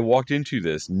 I walked into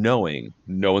this knowing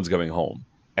no one's going home.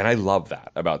 And I love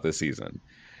that about this season.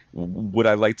 Would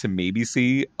I like to maybe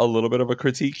see a little bit of a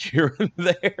critique here and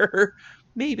there?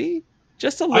 Maybe.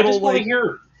 Just a little.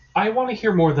 I want to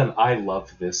hear more than I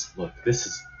love this look. This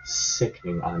is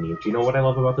sickening on you. Do you know what I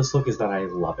love about this look is that I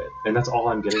love it. And that's all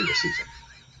I'm getting this season.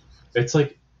 It's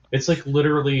like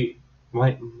literally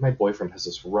my boyfriend has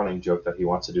this running joke that he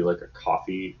wants to do like a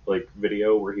coffee like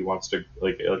video where he wants to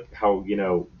like how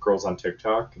girls on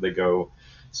TikTok, they go,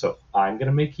 so I'm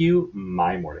gonna make you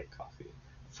my morning coffee.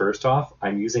 First off,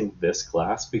 I'm using this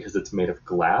glass because it's made of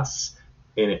glass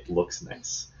and it looks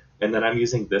nice. And then I'm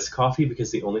using this coffee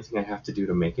because the only thing I have to do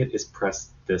to make it is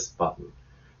press this button.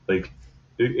 Like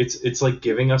it's like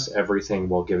giving us everything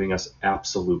while giving us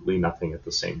absolutely nothing at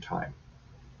the same time.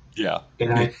 Yeah.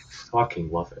 And I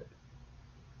fucking love it.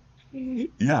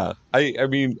 Yeah. I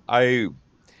mean, I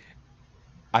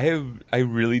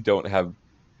really don't have,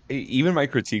 even my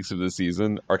critiques of this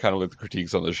season are kind of like the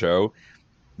critiques on the show.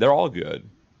 They're all good.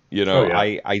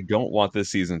 I don't want this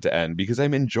season to end because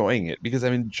I'm enjoying it, because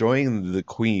I'm enjoying the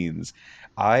queens.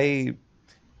 I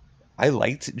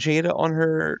liked Jada on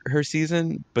her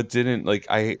season, but didn't like,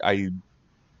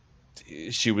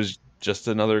 she was just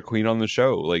another queen on the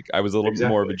show. Like I was a little bit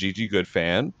more of a Gigi Good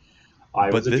fan. I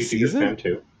was a Gigi Good fan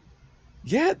too.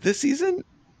 Yeah, this season,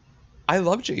 I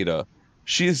love Jada.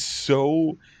 She's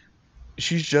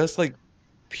just like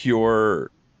pure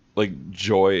like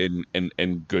joy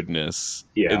and goodness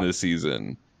in this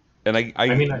season. And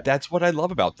I mean, that's what I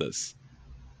love about this.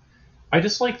 I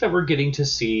just like that we're getting to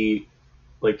see,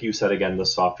 like you said again, the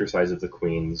softer sides of the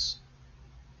queens.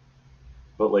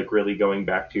 But like really going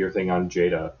back to your thing on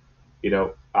Jada,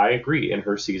 I agree. In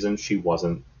her season, she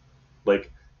wasn't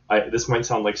like, this might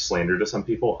sound like slander to some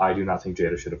people. I do not think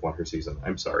Jada should have won her season.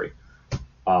 I'm sorry.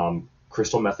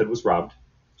 Crystal Method was robbed.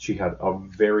 She had a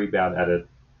very bad edit.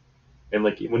 And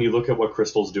like when you look at what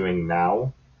Crystal's doing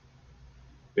now,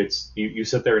 it's you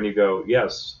sit there and you go,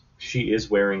 yes, she is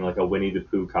wearing like a Winnie the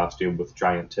Pooh costume with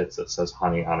giant tits that says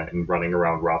honey on it and running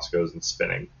around Roscoe's and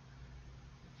spinning.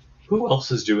 Who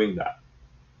else is doing that?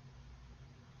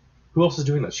 Who else is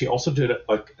doing that? She also did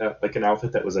like an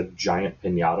outfit that was a giant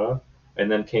piñata,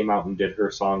 and then came out and did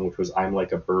her song, which was "I'm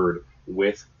Like a Bird"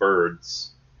 with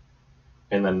birds,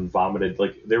 and then vomited.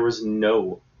 Like there was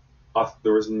nothing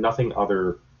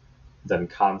other than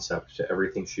concept to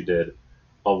everything she did,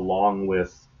 along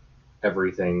with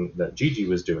everything that Gigi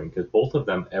was doing, because both of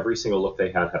them, every single look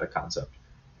they had a concept.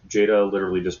 Jada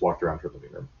literally just walked around her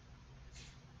living room.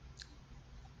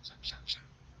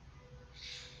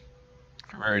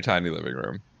 Very tiny living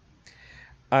room.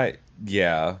 I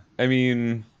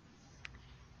mean,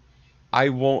 I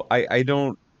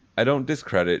don't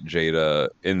discredit Jada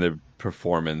in the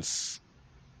performance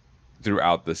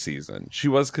throughout the season. She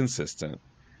was consistent.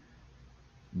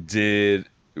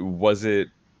 Was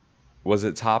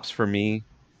it tops for me?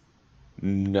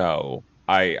 No.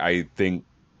 I think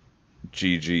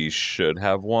Gigi should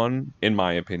have won, in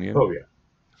my opinion. Oh yeah.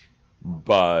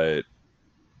 But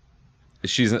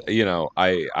she's,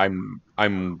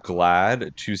 I'm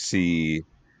glad to see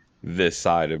this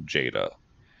side of Jada,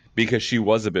 because she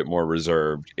was a bit more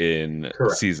reserved in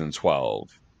Correct. season 12.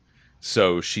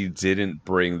 So she didn't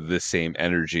bring the same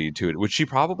energy to it, which she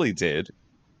probably did,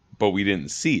 but we didn't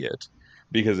see it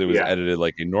because it was edited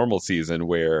like a normal season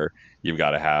where you've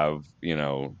got to have,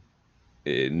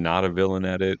 not a villain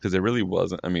edit, because it really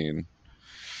wasn't. I mean,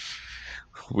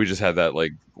 we just had that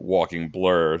like walking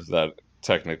blur that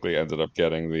technically ended up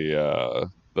getting the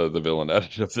villain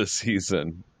edit of the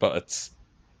season, but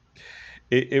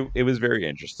it was very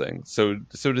interesting. So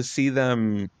to see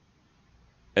them,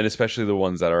 and especially the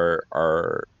ones that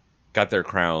are got their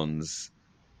crowns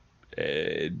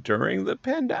during the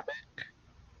pandemic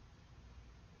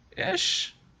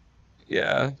ish,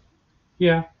 yeah.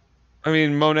 I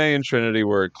mean, Monet and Trinity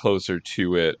were closer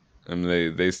to it, and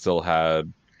we still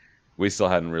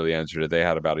hadn't really entered it. They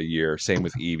had about a year. Same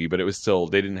with Evie, but it was still,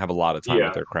 they didn't have a lot of time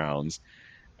with their crowns.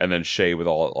 And then Shay with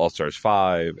All Stars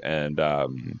 5 and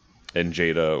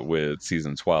Jada with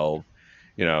season 12.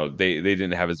 They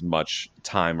didn't have as much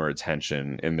time or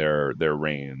attention in their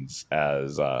reigns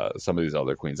as some of these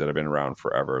other queens that have been around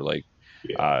forever, like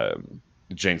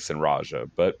Jinx and Raja.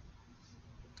 But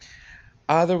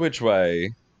either which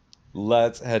way,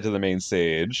 let's head to the main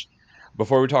stage.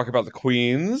 Before we talk about the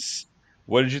queens,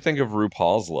 what did you think of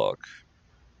RuPaul's look?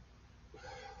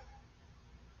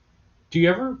 Do you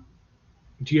ever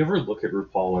look at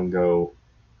RuPaul and go,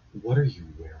 "What are you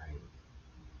wearing?"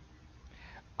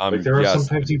 Like there are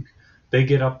sometimes they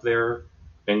get up there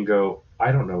and go,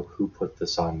 "I don't know who put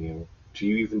this on you. Do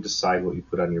you even decide what you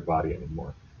put on your body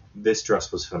anymore?" This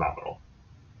dress was phenomenal.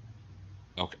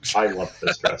 Okay. I love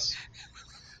this dress.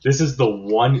 This is the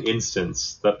one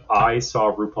instance that I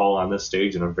saw RuPaul on this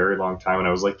stage in a very long time, and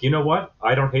I was like, you know what?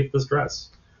 I don't hate this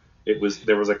dress.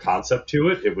 There was a concept to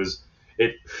it.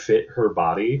 It fit her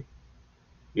body.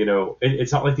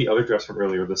 It's not like the other dress from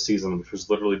earlier this season, which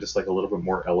was literally just like a little bit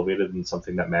more elevated than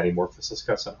something that Maddie Morphosis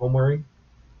got sent home wearing.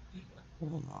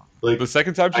 Like the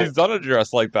second time she's done a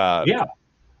dress like that. Yeah.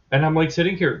 And I'm like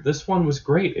sitting here, this one was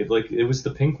great. It was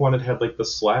the pink one. It had like the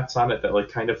slats on it that like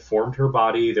kind of formed her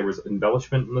body. There was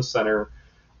embellishment in the center.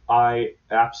 I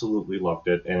absolutely loved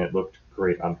it, and it looked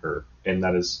great on her. And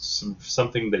that is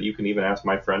something that you can even ask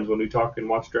my friends when we talk and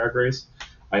watch Drag Race.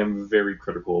 I am very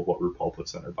critical of what RuPaul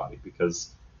puts on her body,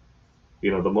 because,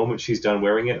 the moment she's done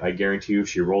wearing it, I guarantee you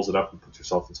she rolls it up and puts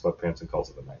herself in sweatpants and calls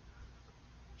it a night.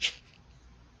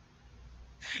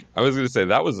 I was going to say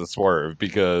that was a swerve,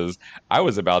 because I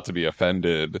was about to be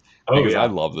offended because I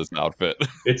love this outfit.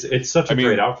 It's such a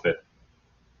great outfit.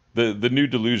 The new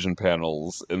Delusion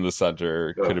panels in the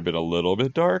center could have been a little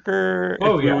bit darker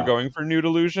if we were going for New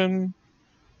Delusion,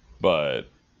 but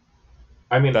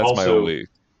I mean, that's also, my only.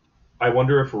 I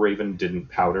wonder if Raven didn't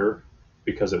powder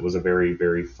because it was a very,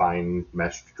 very fine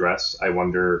meshed dress. I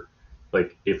wonder,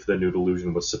 like, if the New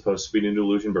Delusion was supposed to be New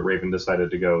Delusion, but Raven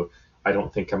decided to go, I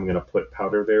don't think I'm going to put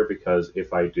powder there, because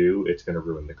if I do, it's going to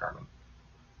ruin the garment.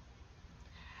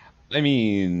 I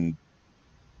mean,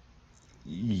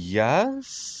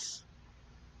 yes,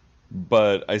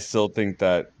 but I still think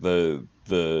that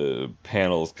the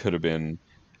panels could have been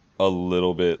a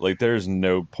little bit, like, there's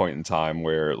no point in time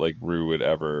where like Rue would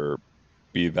ever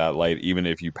be that light. Even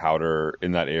if you powder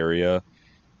in that area,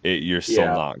 you're still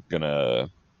not gonna.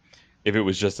 If it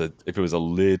was a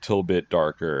little bit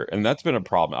darker, and that's been a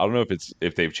problem. I don't know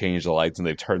if they've changed the lights and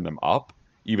they've turned them up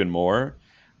even more,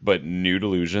 but New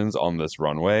Delusions on this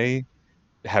runway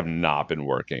have not been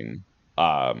working.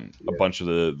 A bunch of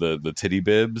the titty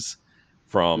bibs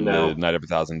from No. the Night of a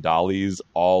Thousand Dollies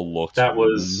all looked That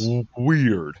was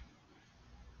weird.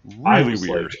 I Really was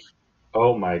weird. like,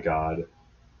 oh my god.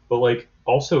 But like,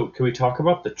 also, can we talk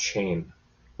about the chain?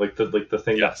 Like the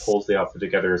thing that Yes. pulls the outfit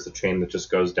together is the chain that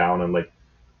just goes down and like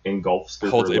engulfs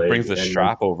through her It leg. brings the and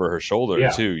strap over her shoulder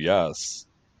Yeah. too. Yes.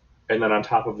 and then on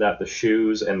top of that, the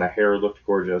shoes and the hair looked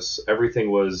gorgeous. Everything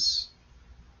was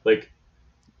like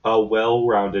a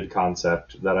well-rounded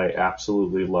concept that I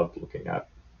absolutely loved looking at.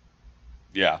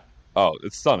 Yeah. Oh,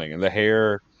 it's stunning. And the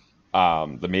hair,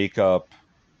 the makeup.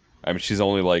 I mean, she's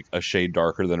only like a shade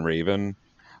darker than Raven.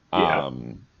 Yeah.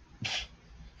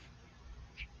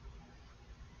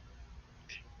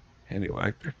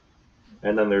 Anyway.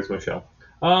 And then there's Michelle.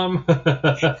 And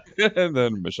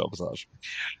then Michelle Visage.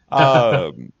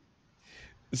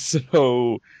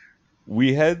 So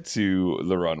we head to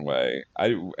the runway.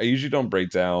 I usually don't break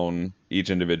down each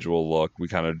individual look. We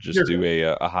kind of just You're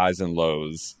do a highs and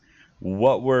lows.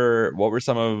 What were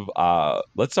some of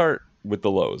let's start with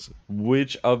the lows.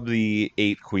 Which of the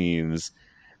 8 queens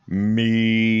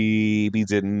maybe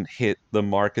didn't hit the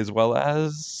mark as well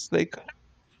as they could?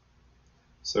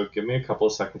 So give me a couple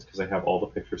of seconds because I have all the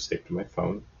pictures saved to my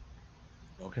phone.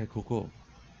 Okay, cool.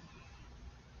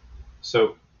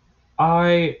 So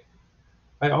I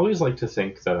always like to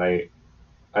think that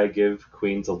I give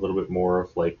queens a little bit more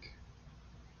of like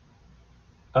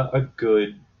a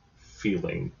good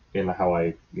feeling in how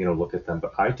I look at them,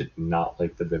 but I did not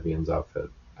like the Vivian's outfit.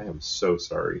 I am so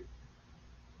sorry.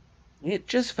 It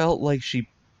just felt like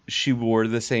she wore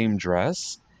the same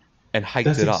dress and hiked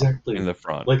That's it up exactly in the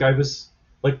front. like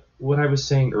what I was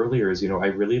saying earlier is, I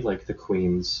really like the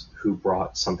queens who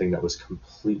brought something that was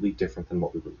completely different than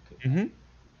what we were looking at.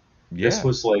 Yeah. This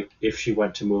was like if she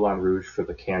went to Moulin Rouge for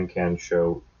the Can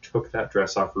show, took that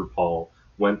dress off RuPaul,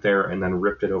 went there, and then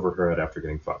ripped it over her head after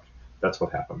getting fucked. That's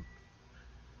what happened.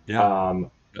 Yeah.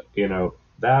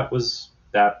 That was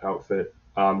that outfit.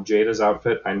 Jada's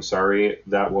outfit, I'm sorry,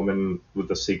 that woman with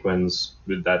the sequins,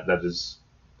 that is...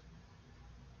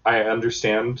 I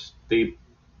understand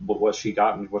what she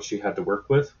got and what she had to work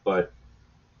with, but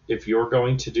if you're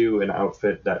going to do an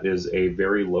outfit that is a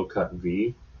very low-cut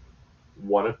V,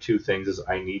 one of two things is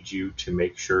I need you to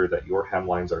make sure that your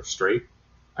hemlines are straight.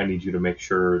 I need you to make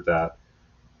sure that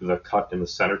the cut in the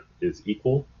center is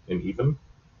equal and even,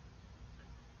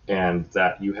 and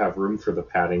that you have room for the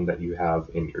padding that you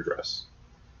have in your dress.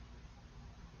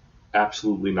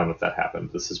 Absolutely none of that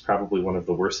happened. This is probably one of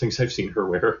the worst things I've seen her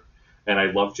wear, and I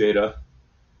love Jada.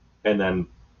 And then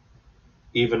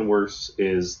even worse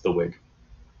is the wig.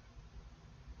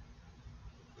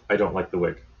 I don't like the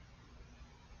wig.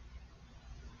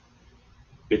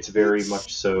 It's very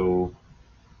much so,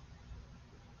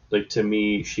 like, to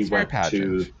me, she It's very went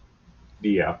pageant. to...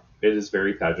 Yeah, it is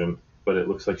very pageant, but it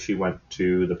looks like she went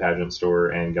to the pageant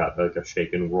store and got like a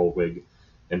shake and roll wig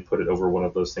and put it over one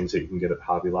of those things that you can get at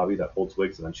Hobby Lobby that holds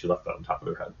wigs, and then she left that on top of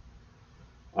her head.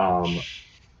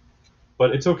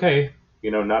 But it's okay.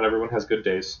 Not everyone has good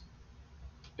days.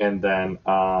 And then,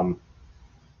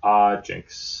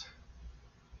 Jinx.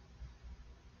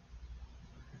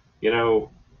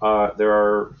 There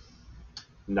are...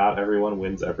 Not everyone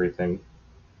wins everything.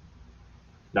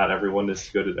 Not everyone is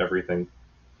good at everything.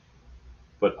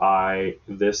 But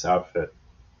this outfit,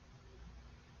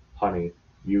 honey,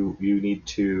 you need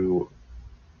to...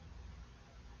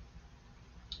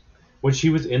 When she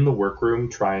was in the workroom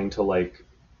trying to, like,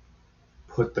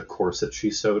 put the corset she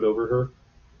sewed over her,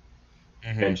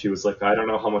 and she was like, I don't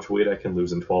know how much weight I can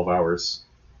lose in 12 hours.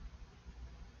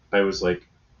 I was like,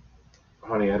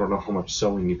 honey, I don't know how much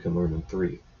sewing you can learn in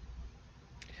 3.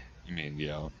 You mean,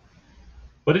 yeah.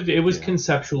 But it was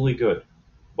conceptually good.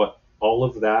 But all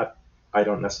of that, I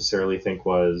don't necessarily think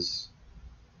was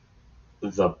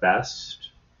the best.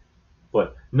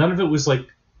 But none of it was, like,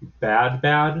 bad,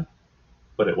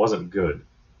 but it wasn't good.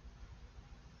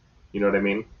 You know what I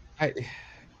mean?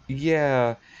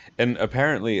 Yeah. And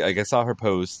apparently, like, I saw her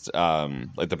post,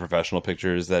 like the professional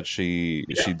pictures that she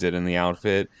did in the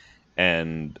outfit,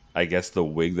 and I guess the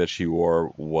wig that she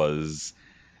wore was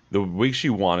the wig she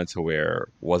wanted to wear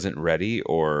wasn't ready,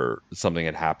 or something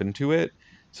had happened to it,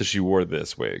 so she wore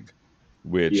this wig,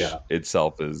 which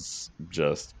itself is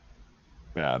just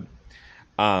bad.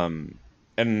 And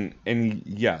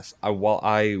yes, while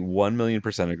I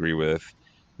 1,000,000% agree with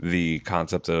the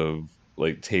concept of,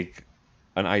 like, take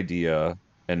an idea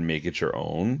and make it your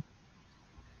own,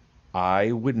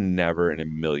 I would never in a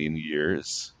million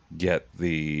years get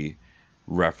the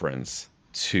reference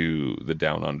to the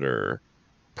Down Under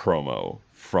promo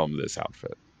from this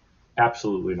outfit.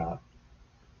 Absolutely not.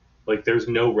 Like, there's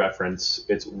no reference.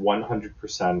 It's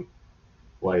 100%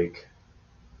 like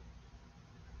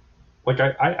Like,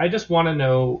 I just want to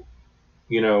know,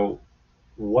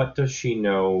 what does she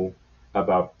know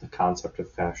about the concept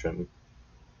of fashion?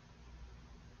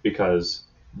 Because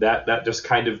that just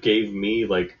kind of gave me,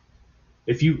 like,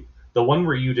 the one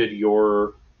where you did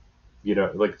your,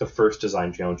 like the first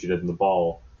design challenge you did in the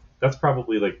ball, that's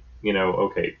probably like,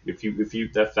 okay, if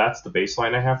that's the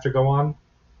baseline I have to go on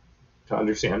to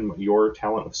understand your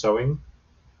talent of sewing,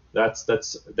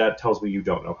 that tells me you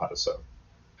don't know how to sew.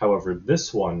 However,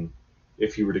 this one,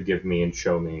 if you were to give me and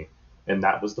show me, and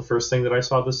that was the first thing that I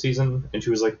saw this season, and she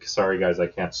was like, sorry guys, I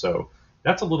can't sew,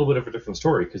 that's a little bit of a different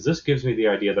story, because this gives me the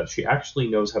idea that she actually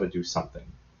knows how to do something.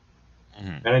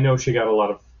 And I know she got a lot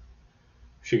of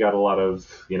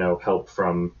help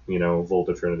from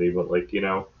Volta Trinity, but like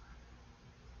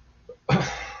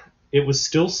it was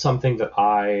still something that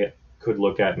I could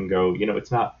look at and go,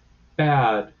 it's not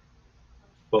bad,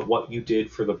 but what you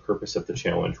did for the purpose of the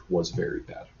challenge was very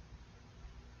bad.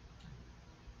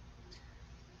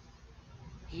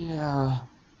 Yeah,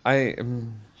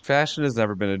 fashion has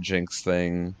never been a Jinx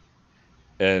thing,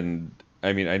 and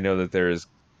I mean I know that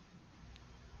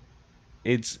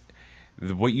it's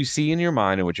what you see in your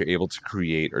mind and what you're able to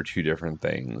create are two different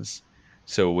things.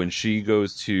 So when she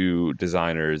goes to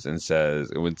designers and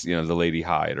says, when the Lady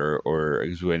Hyde or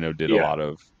who I know did a lot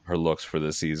of her looks for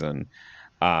this season,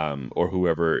 or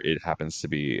whoever it happens to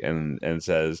be, and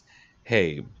says,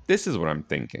 hey, this is what I'm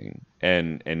thinking,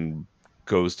 and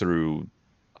goes through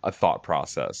a thought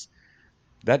process,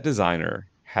 that designer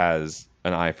has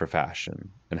an eye for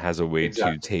fashion and has a way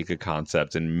to take a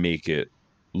concept and make it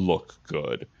look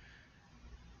good.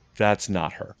 That's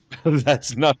not her.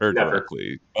 That's not her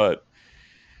directly.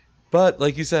 But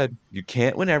like you said, you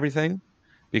can't win everything,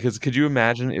 because could you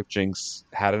imagine if Jinx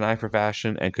had an eye for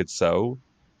fashion and could sew?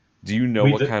 Do you know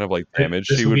what kind of like damage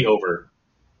this she would would be over?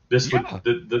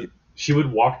 She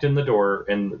would walked in the door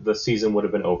and the season would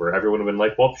have been over. Everyone would have been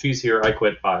like, well, she's here, I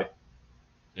quit, bye.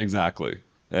 Exactly.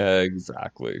 I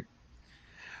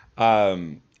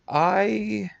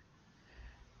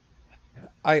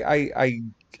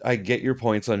get your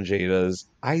points on Jada's.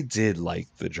 I did like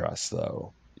the dress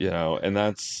though, and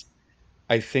that's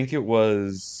I think it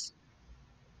was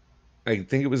a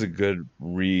good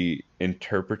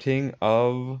reinterpreting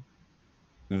of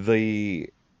the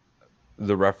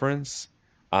reference.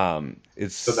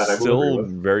 It's still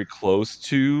very close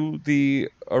to the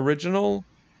original.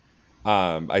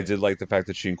 I did like the fact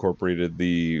that she incorporated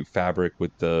the fabric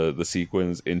with the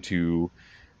sequins into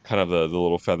kind of the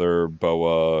little feather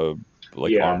boa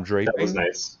arm draping. That was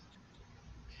nice.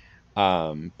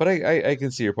 But I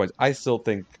can see your points. I still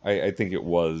think I think it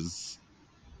was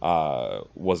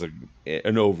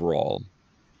an overall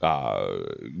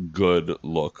good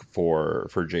look for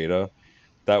Jada.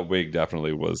 That wig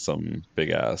definitely was some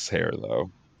big ass hair though.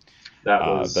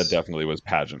 That definitely was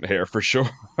pageant hair for sure.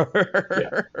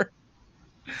 Yeah.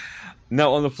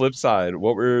 Now, on the flip side,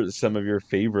 what were some of your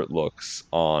favorite looks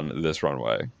on this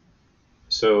runway?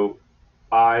 So,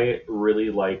 I really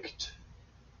liked,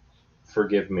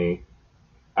 forgive me,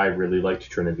 I really liked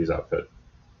Trinity's outfit.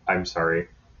 I'm sorry.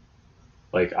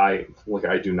 I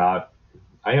am not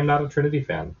a Trinity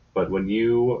fan, but when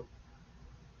you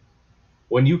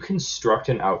construct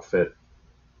an outfit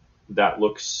that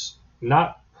looks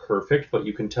not perfect, but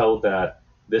you can tell that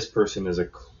this person is a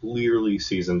clearly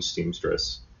seasoned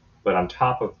seamstress. But on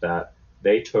top of that,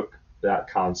 they took that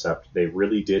concept, they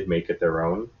really did make it their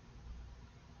own.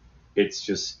 It's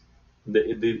just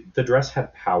the dress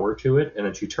had power to it, and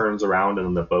then she turns around and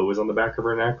then the bow is on the back of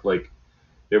her neck. Like,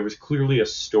 there was clearly a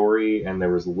story, and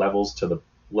there was levels to the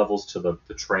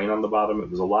train on the bottom.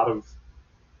 It was a lot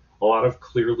of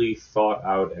clearly thought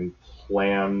out and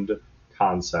planned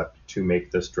concept to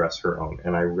make this dress her own,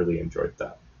 and I really enjoyed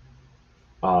that.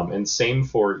 And same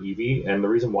for Evie, and the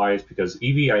reason why is because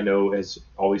Evie, I know, has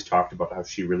always talked about how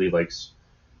she really likes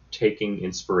taking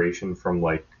inspiration from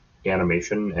like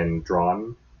animation and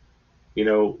drawn,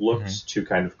 looks to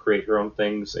kind of create her own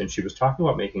things. And she was talking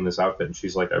about making this outfit, and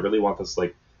she's like, I really want this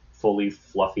like fully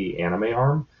fluffy anime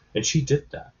arm, and she did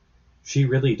that. She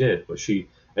really did.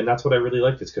 And that's what I really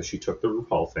liked, is because she took the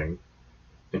RuPaul thing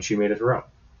and she made it her own.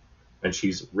 And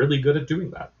she's really good at doing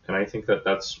that. And I think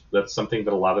that's something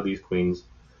that a lot of these queens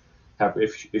have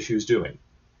issues doing.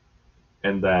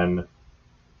 And then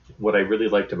what I really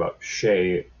liked about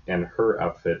Shea and her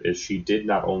outfit is she did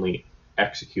not only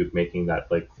execute making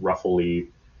that like ruffly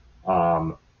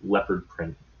leopard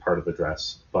print part of the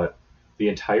dress, but the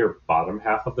entire bottom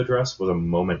half of the dress was a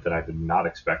moment that I did not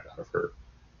expect out of her.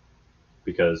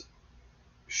 Because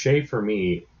Shea, for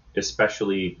me,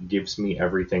 especially gives me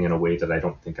everything in a way that I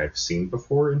don't think I've seen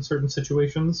before in certain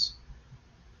situations.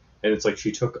 And it's like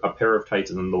she took a pair of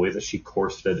tights and then the way that she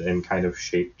corseted and kind of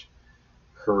shaped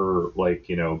her, like,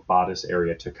 you know, bodice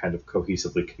area to kind of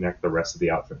cohesively connect the rest of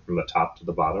the outfit from the top to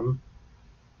the bottom.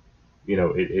 You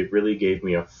know, it really gave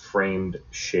me a framed,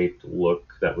 shaped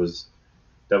look that was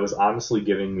honestly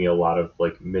giving me a lot of,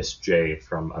 like, Miss J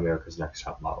from America's Next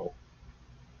Top Model.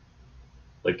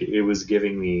 Like, it was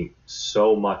giving me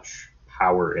so much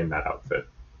power in that outfit.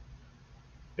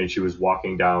 And she was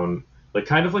walking down, like,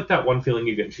 kind of like that one feeling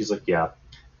you get, and she's like, yeah,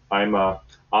 I'm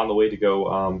on the way to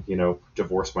go, you know,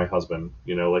 divorce my husband,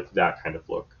 you know, like that kind of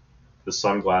look. The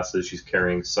sunglasses, she's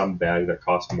carrying some bag that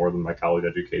cost more than my college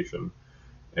education,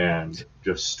 and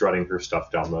just strutting her stuff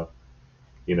down the,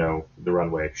 you know, the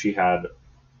runway. She had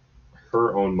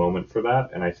her own moment for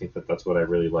that, and I think that that's what I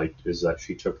really liked, is that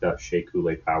she took that Shea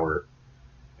Coulee power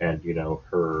and, you know,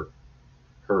 her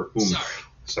oomph.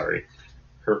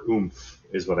 Her oomph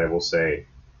is what I will say.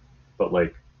 But,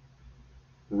 like,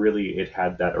 really, it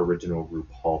had that original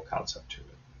RuPaul concept to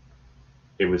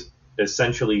it. It was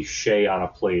essentially Shea on a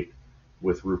plate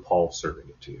with RuPaul serving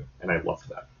it to you, and I loved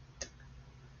that.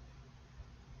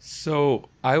 So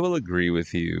I will agree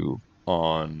with you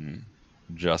on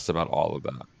just about all of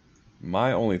that.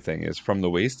 My only thing is, from the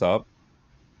waist up,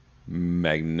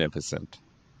 magnificent.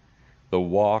 The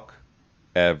walk,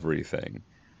 everything.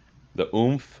 The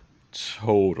oomph,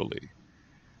 totally.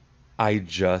 I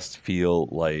just feel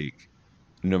like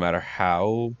no matter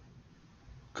how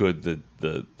good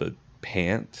the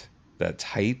pant, that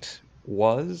tight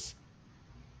was,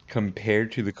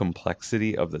 compared to the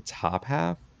complexity of the top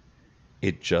half,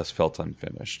 it just felt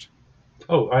unfinished.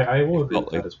 Oh, I will agree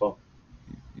with that as well.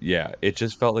 Yeah, it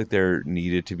just felt like there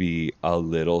needed to be a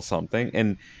little something,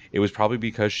 and it was probably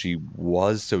because she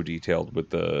was so detailed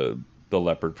with the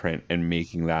leopard print and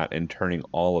making that and turning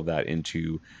all of that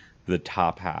into the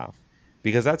top half,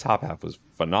 because that top half was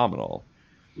phenomenal.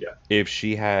 Yeah. If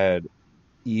she had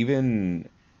even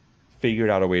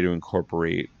figured out a way to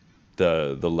incorporate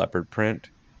the leopard print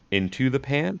into the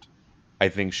pant, I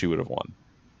think she would have won.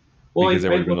 Well, because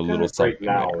there would I have been a looked little at it right something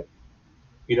now. there.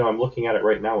 You know, I'm looking at it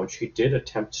right now, and she did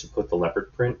attempt to put the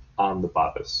leopard print on the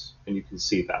bodice, and you can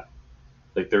see that.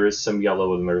 Like, there is some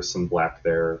yellow and there's some black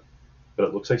there, but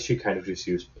it looks like she kind of just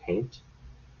used paint.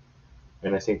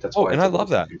 And I think that's why. And it's I a little love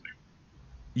that. confusing.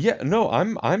 Yeah, no,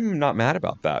 I'm not mad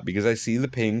about that, because I see the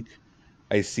pink,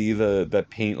 I see the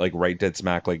paint, like, right dead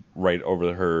smack, like right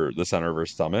over the center of her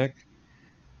stomach,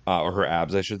 or her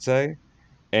abs, I should say,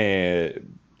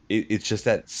 and it's just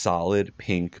that solid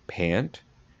pink pant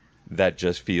that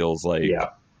just feels like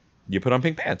Yeah, you put on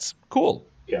pink pants. Cool.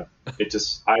 yeah. It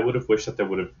just, I would have wished that there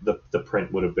would have the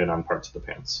print would have been on parts of the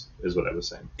pants, is what I was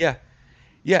saying.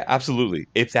 Yeah, absolutely.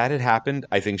 If that had happened,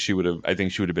 I think she would have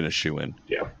been a shoo-in.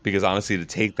 Yeah. Because honestly, to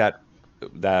take that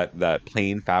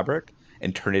plain fabric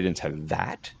and turn it into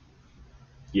that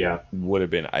Yeah. would have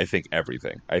been, I think,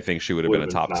 everything. I think she would have Would been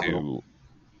a have been top phenomenal. two.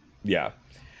 Yeah.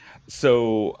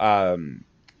 So,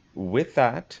 with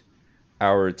that,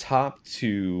 our top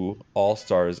two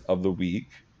All-Stars of the week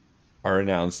are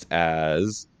announced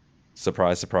as,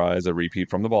 surprise, surprise, a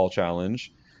repeat from the Ball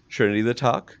Challenge, Trinity the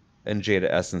Tuck and Jada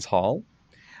Essence Hall.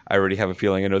 I already have a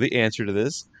feeling I know the answer to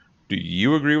this. Do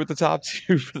you agree with the top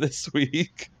two for this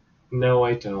week? No,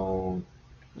 I don't.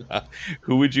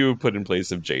 Who would you have put in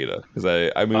place of Jada? Because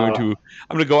I'm going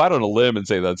to go out on a limb and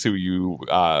say that's who you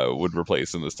would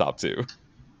replace in this top two.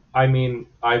 I mean,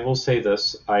 I will say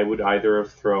this: I would either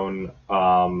have thrown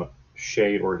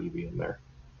Shea or Evie in there.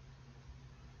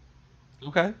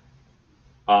 Okay.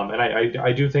 And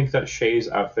I do think that Shea's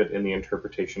outfit in the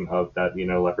interpretation of that, you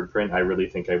know, leopard print, I really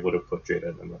think I would have put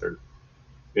Jada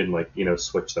in like, you know,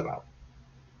 switch them out.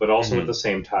 But also at the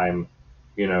same time,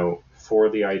 you know, for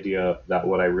the idea that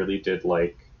what I really did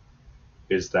like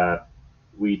is that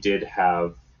we did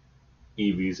have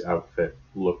Evie's outfit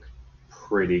look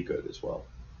pretty good as well.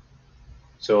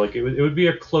 So like it would be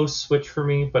a close switch for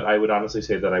me, but I would honestly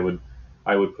say that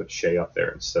I would put Shea up there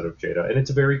instead of Jada, and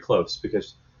it's very close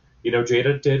because, you know,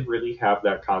 Jada did really have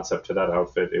that concept to that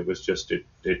outfit. It was just it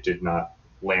did not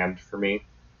land for me.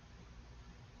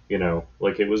 You know,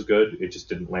 like it was good, it just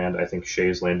didn't land. I think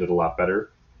Shea's landed a lot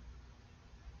better,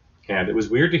 and it was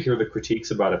weird to hear the critiques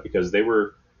about it because they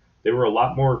were a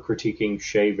lot more critiquing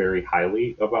Shea very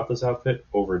highly about this outfit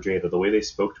over Jada. The way they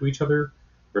spoke to each other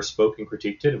or spoke and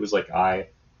critiqued it, it was like, I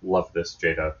love this,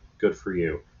 Jada. Good for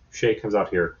you. Shea comes out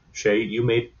here. Shea, you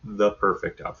made the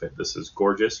perfect outfit. This is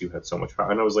gorgeous. You had so much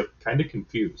power. And I was like kind of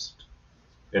confused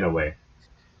in a way.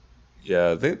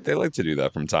 Yeah, they like to do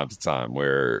that from time to time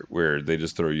where they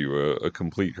just throw you a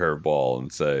complete curveball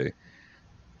and say,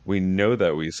 we know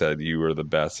that we said you were the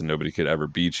best and nobody could ever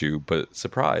beat you, but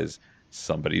surprise,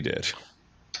 Somebody did.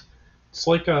 It's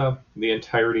like the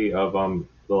entirety of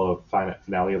the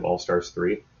finale of All Stars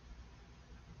 3.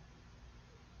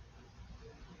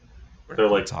 They're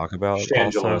like, talk about All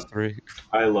Shangela, Stars 3.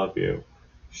 I love you.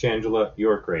 Shangela,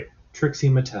 you're great. Trixie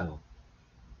Mattel.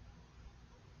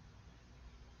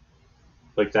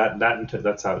 Like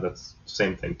that's how that's the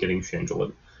same thing. Getting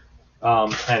Shangela.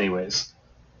 Anyways,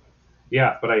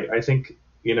 yeah, but I think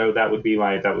that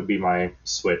would be my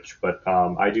switch. But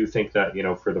I do think that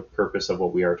for the purpose of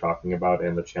what we are talking about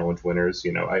and the challenge winners,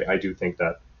 I do think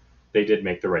that they did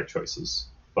make the right choices.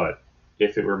 But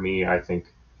if it were me, I think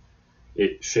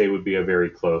Shea would be a very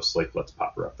close, like, let's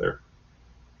pop her up there.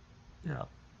 Yeah,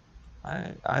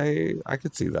 I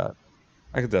could see that.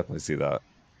 I could definitely see that.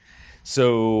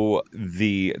 So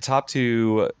the top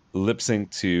two lip sync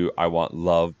to "I Want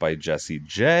Love" by Jessie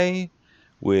J,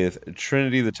 with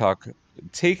Trinity the Talk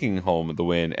taking home the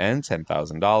win and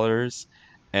 $10,000,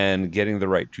 and getting the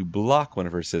right to block one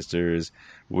of her sisters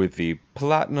with the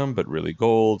platinum but really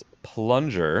gold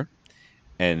plunger,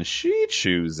 and she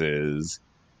chooses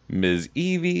Ms.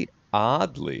 Evie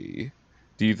Oddly.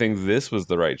 Do you think this was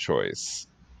the right choice?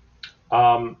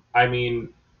 I mean,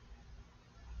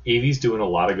 Evie's doing a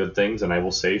lot of good things, and I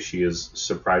will say she is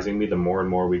surprising me the more and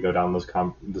more we go down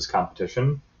this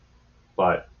competition.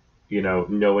 But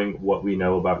knowing what we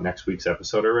know about next week's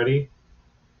episode already,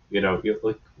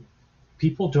 like,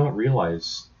 people don't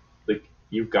realize, like,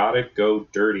 you gotta go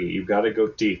dirty, you gotta go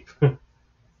deep.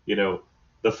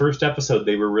 The first episode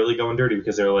they were really going dirty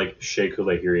because they were like, Shea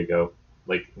Coulee, here you go,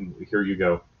 like, here you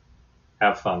go,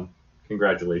 have fun,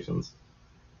 congratulations.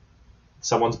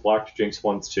 Someone's blocked Jinx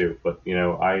once too, but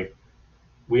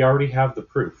we already have the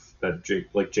proof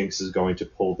that Jinx is going to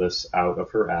pull this out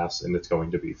of her ass, and it's going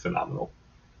to be phenomenal.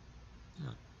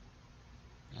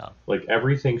 Yeah. Like,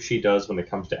 everything she does when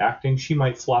it comes to acting, she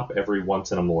might flop every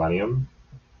once in a millennium,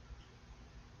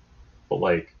 but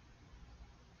like,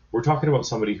 we're talking about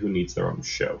somebody who needs their own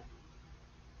show.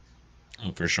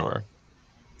 Oh, for sure.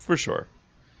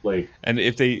 Like, and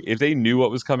if they knew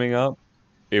what was coming up,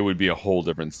 it would be a whole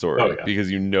different story, because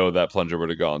that plunger would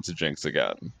have gone to Jinx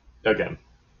again. And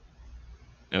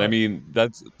I mean,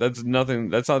 that's nothing.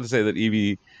 That's not to say that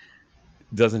Evie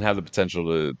doesn't have the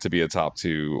potential to be a top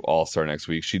 2 All-Star next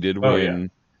week. She did win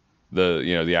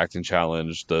the acting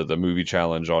challenge, the movie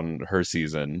challenge on her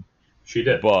season. She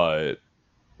did. But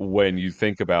when you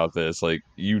think about this, like,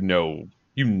 you know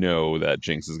that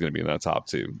Jinx is going to be in that top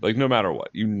 2. Like, no matter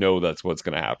what, that's what's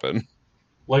going to happen.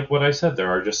 Like what I said, there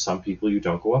are just some people you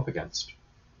don't go up against.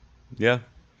 Yeah.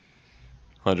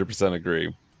 100%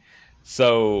 agree.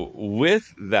 So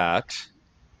with that,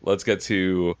 let's get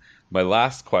to my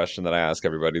last question that I ask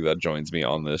everybody that joins me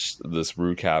on this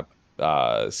RuCap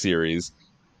series.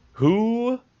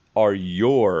 Who are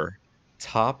your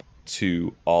top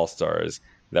 2 All-Stars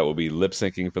that will be lip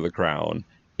syncing for the crown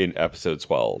in episode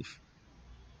 12?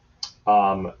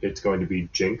 It's going to be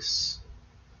Jinx,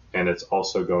 and it's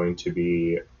also going to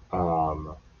be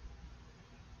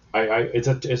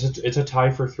it's a tie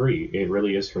for 3. It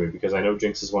really is for me, because I know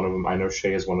Jinx is one of them. I know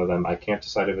Shea is one of them. I can't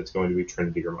decide if it's going to be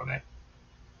Trinity or Monet.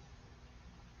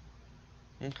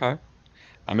 Okay,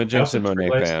 I'm a Jinx and Monet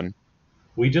fan.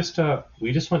 We just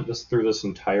went through this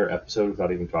entire episode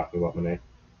without even talking about Monet.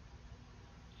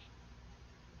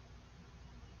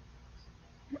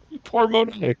 Poor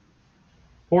Monet.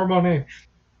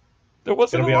 There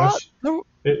wasn't a lot. No.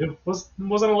 It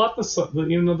wasn't a lot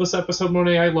this episode,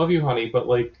 Monet. I love you, honey, but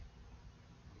like,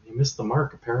 you missed the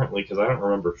mark apparently, because I don't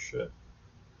remember shit.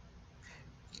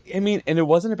 I mean, and it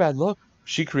wasn't a bad look.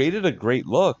 She created a great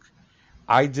look.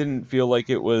 I didn't feel like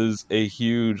it was a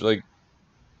huge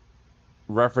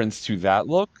reference to that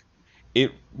look.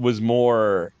 It was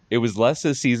less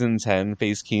a season 10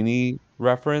 Face Keeney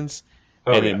reference,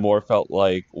 it more felt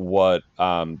like what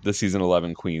the season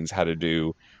 11 queens had to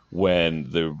do when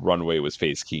the runway was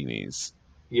Face Keeney's.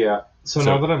 Yeah. So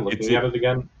now that I'm looking at it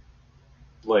again,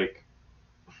 like,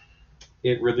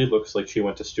 it really looks like she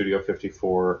went to Studio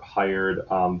 54, hired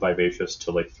Vivacious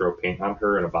to like throw paint on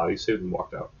her in a bodysuit, and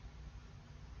walked out.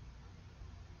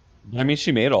 I mean,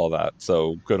 she made all that,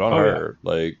 so good on her. Yeah.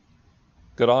 Like,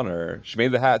 good on her. She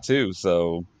made the hat too,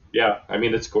 so yeah. I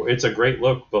mean, it's a great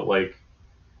look, but like,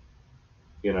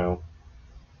 it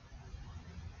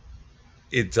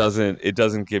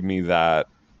doesn't give me that.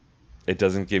 It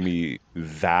doesn't give me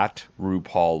that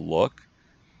RuPaul look.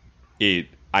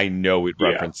 I know it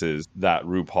references that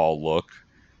RuPaul look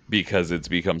because it's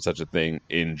become such a thing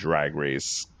in Drag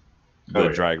Race,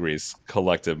 Drag Race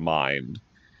collective mind,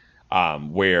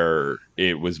 where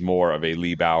it was more of a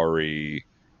Lee Bowery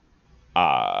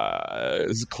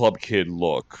club kid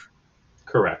look.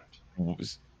 Correct.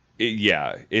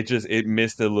 it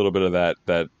missed a little bit of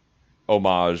that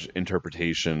homage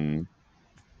interpretation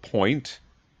point,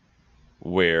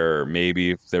 where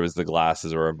maybe if there was the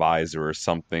glasses or a visor or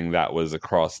something that was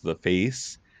across the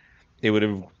face, it would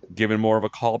have given more of a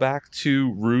callback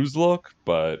to Rue's look.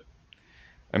 But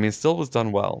I mean, it still was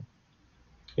done well.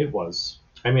 It was.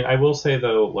 I mean, I will say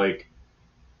though, like,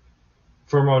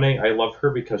 for Monet, I love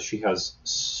her because she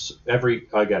has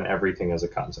everything as a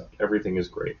concept. Everything is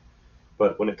great.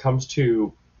 But when it comes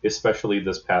to, especially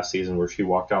this past season where she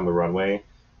walked down the runway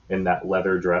in that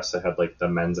leather dress that had like the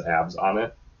men's abs on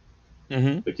it,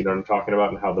 like, you know what I'm talking about,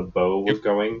 and how the bow was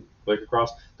going like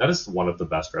across, that is one of the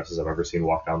best dresses I've ever seen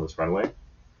walk down this runway.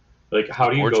 Like, how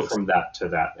do you go from that to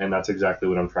that? And that's exactly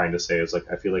what I'm trying to say, is like,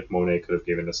 I feel like Monet could have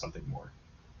given us something more.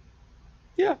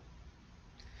 Yeah.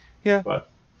 But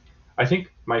I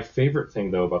think my favorite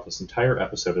thing, though, about this entire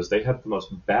episode is they had the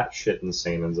most batshit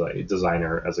insane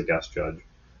designer as a guest judge,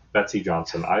 Betsy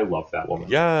Johnson. I love that woman.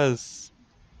 Yes.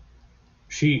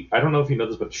 I don't know if you know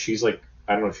this, but she's like,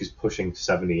 I don't know if she's pushing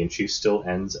 70, and she still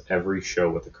ends every show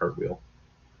with a cartwheel.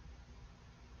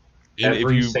 And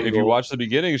if you watch the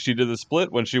beginning, she did the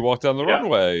split when she walked down the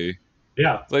runway.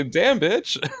 Yeah. It's like, damn,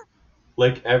 bitch.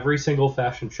 Like, every single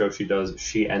fashion show she does,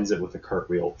 she ends it with a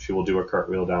cartwheel. She will do a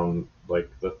cartwheel down, like,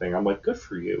 the thing. I'm like, good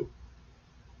for you.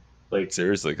 Like,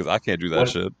 seriously, because I can't do that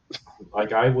shit.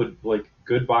 Like, I would, like,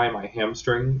 goodbye my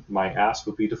hamstring, my ass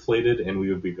would be deflated, and we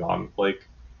would be gone. Like,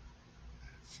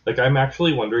 I'm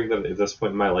actually wondering that at this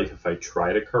point in my life, if I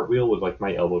tried a cartwheel, would, like,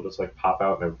 my elbow just, like, pop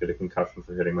out and I would get a concussion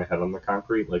for hitting my head on the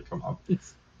concrete? Like, come on.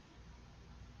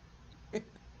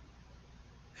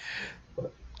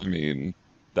 I mean,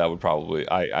 that would probably,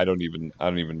 I don't even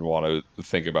want to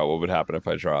think about what would happen if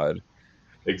I tried.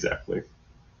 Exactly.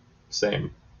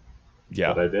 Same.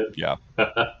 Yeah. But I did. Yeah.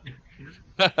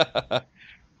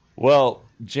 Well,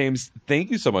 James,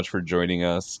 thank you so much for joining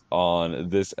us on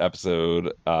this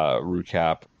episode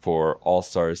recap for All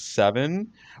Stars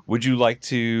 7. Would you like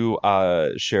to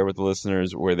share with the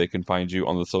listeners where they can find you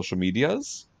on the social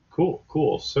medias?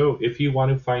 Cool. So if you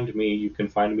want to find me, you can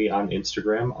find me on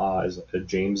Instagram as a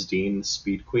James Dean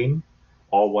Speed Queen,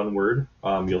 all one word.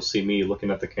 You'll see me looking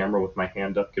at the camera with my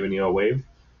hand up, giving you a wave.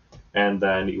 And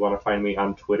then you want to find me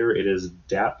on Twitter. It is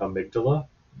Dat Amygdala,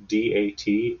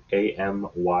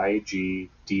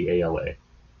 DATAMYGDALA.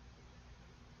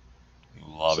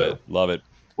 Love it.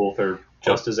 Both are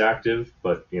just as active,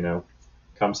 but, you know,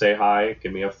 come say hi,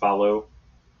 give me a follow,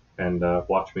 and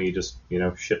watch me just, you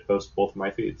know, shitpost both of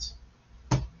my feeds.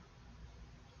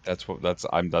 That's what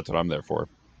I'm there for.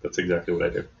 That's exactly what I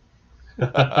do.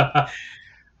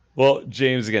 Well,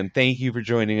 James, again, thank you for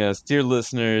joining us. Dear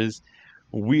listeners,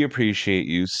 we appreciate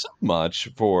you so much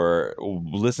for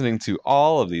listening to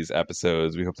all of these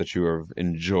episodes. We hope that you have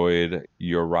enjoyed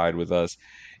your ride with us.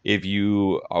 If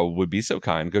you would be so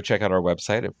kind, go check out our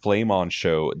website at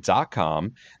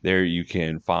flameonshow.com. There you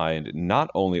can find not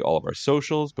only all of our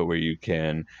socials, but where you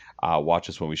can watch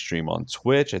us when we stream on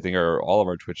Twitch. I think all of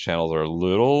our Twitch channels are a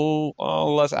little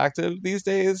less active these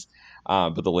days,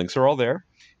 but the links are all there.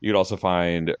 You can also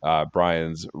find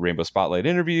Brian's Rainbow Spotlight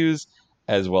interviews,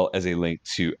 as well as a link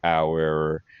to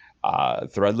our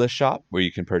Threadless shop, where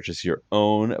you can purchase your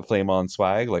own Flame On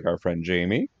swag, like our friend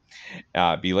Jamie.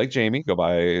 Be like Jamie, go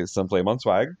buy some Flame On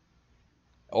swag.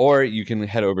 Or you can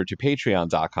head over to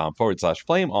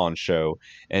patreon.com/Flame On Show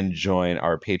and join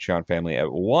our Patreon family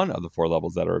at one of the 4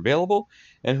 levels that are available.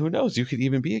 And who knows, you could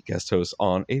even be a guest host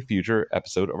on a future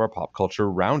episode of our Pop Culture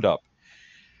Roundup.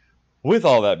 With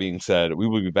all that being said, we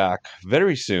will be back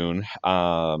very soon.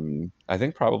 I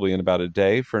think probably in about a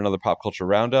day for another Pop Culture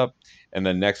Roundup. And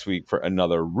then next week for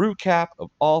another recap of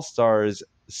All Stars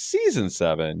Season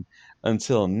 7.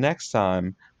 Until next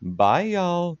time, bye,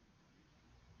 y'all.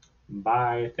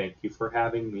 Bye. Thank you for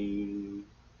having me.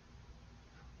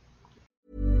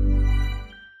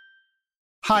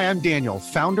 Hi, I'm Daniel,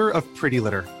 founder of Pretty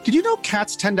Litter. Did you know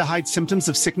cats tend to hide symptoms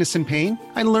of sickness and pain?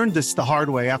 I learned this the hard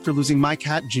way after losing my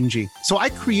cat, Gingy. So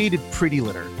I created Pretty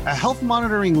Litter, a health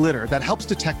monitoring litter that helps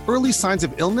detect early signs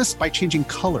of illness by changing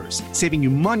colors, saving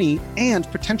you money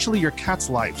and potentially your cat's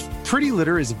life. Pretty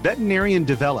Litter is veterinarian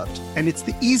developed, and it's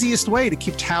the easiest way to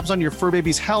keep tabs on your fur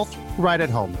baby's health right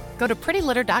at home. Go to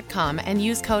prettylitter.com and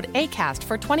use code ACAST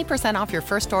for 20% off your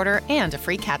first order and a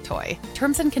free cat toy.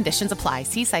 Terms and conditions apply.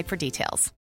 See site for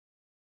details.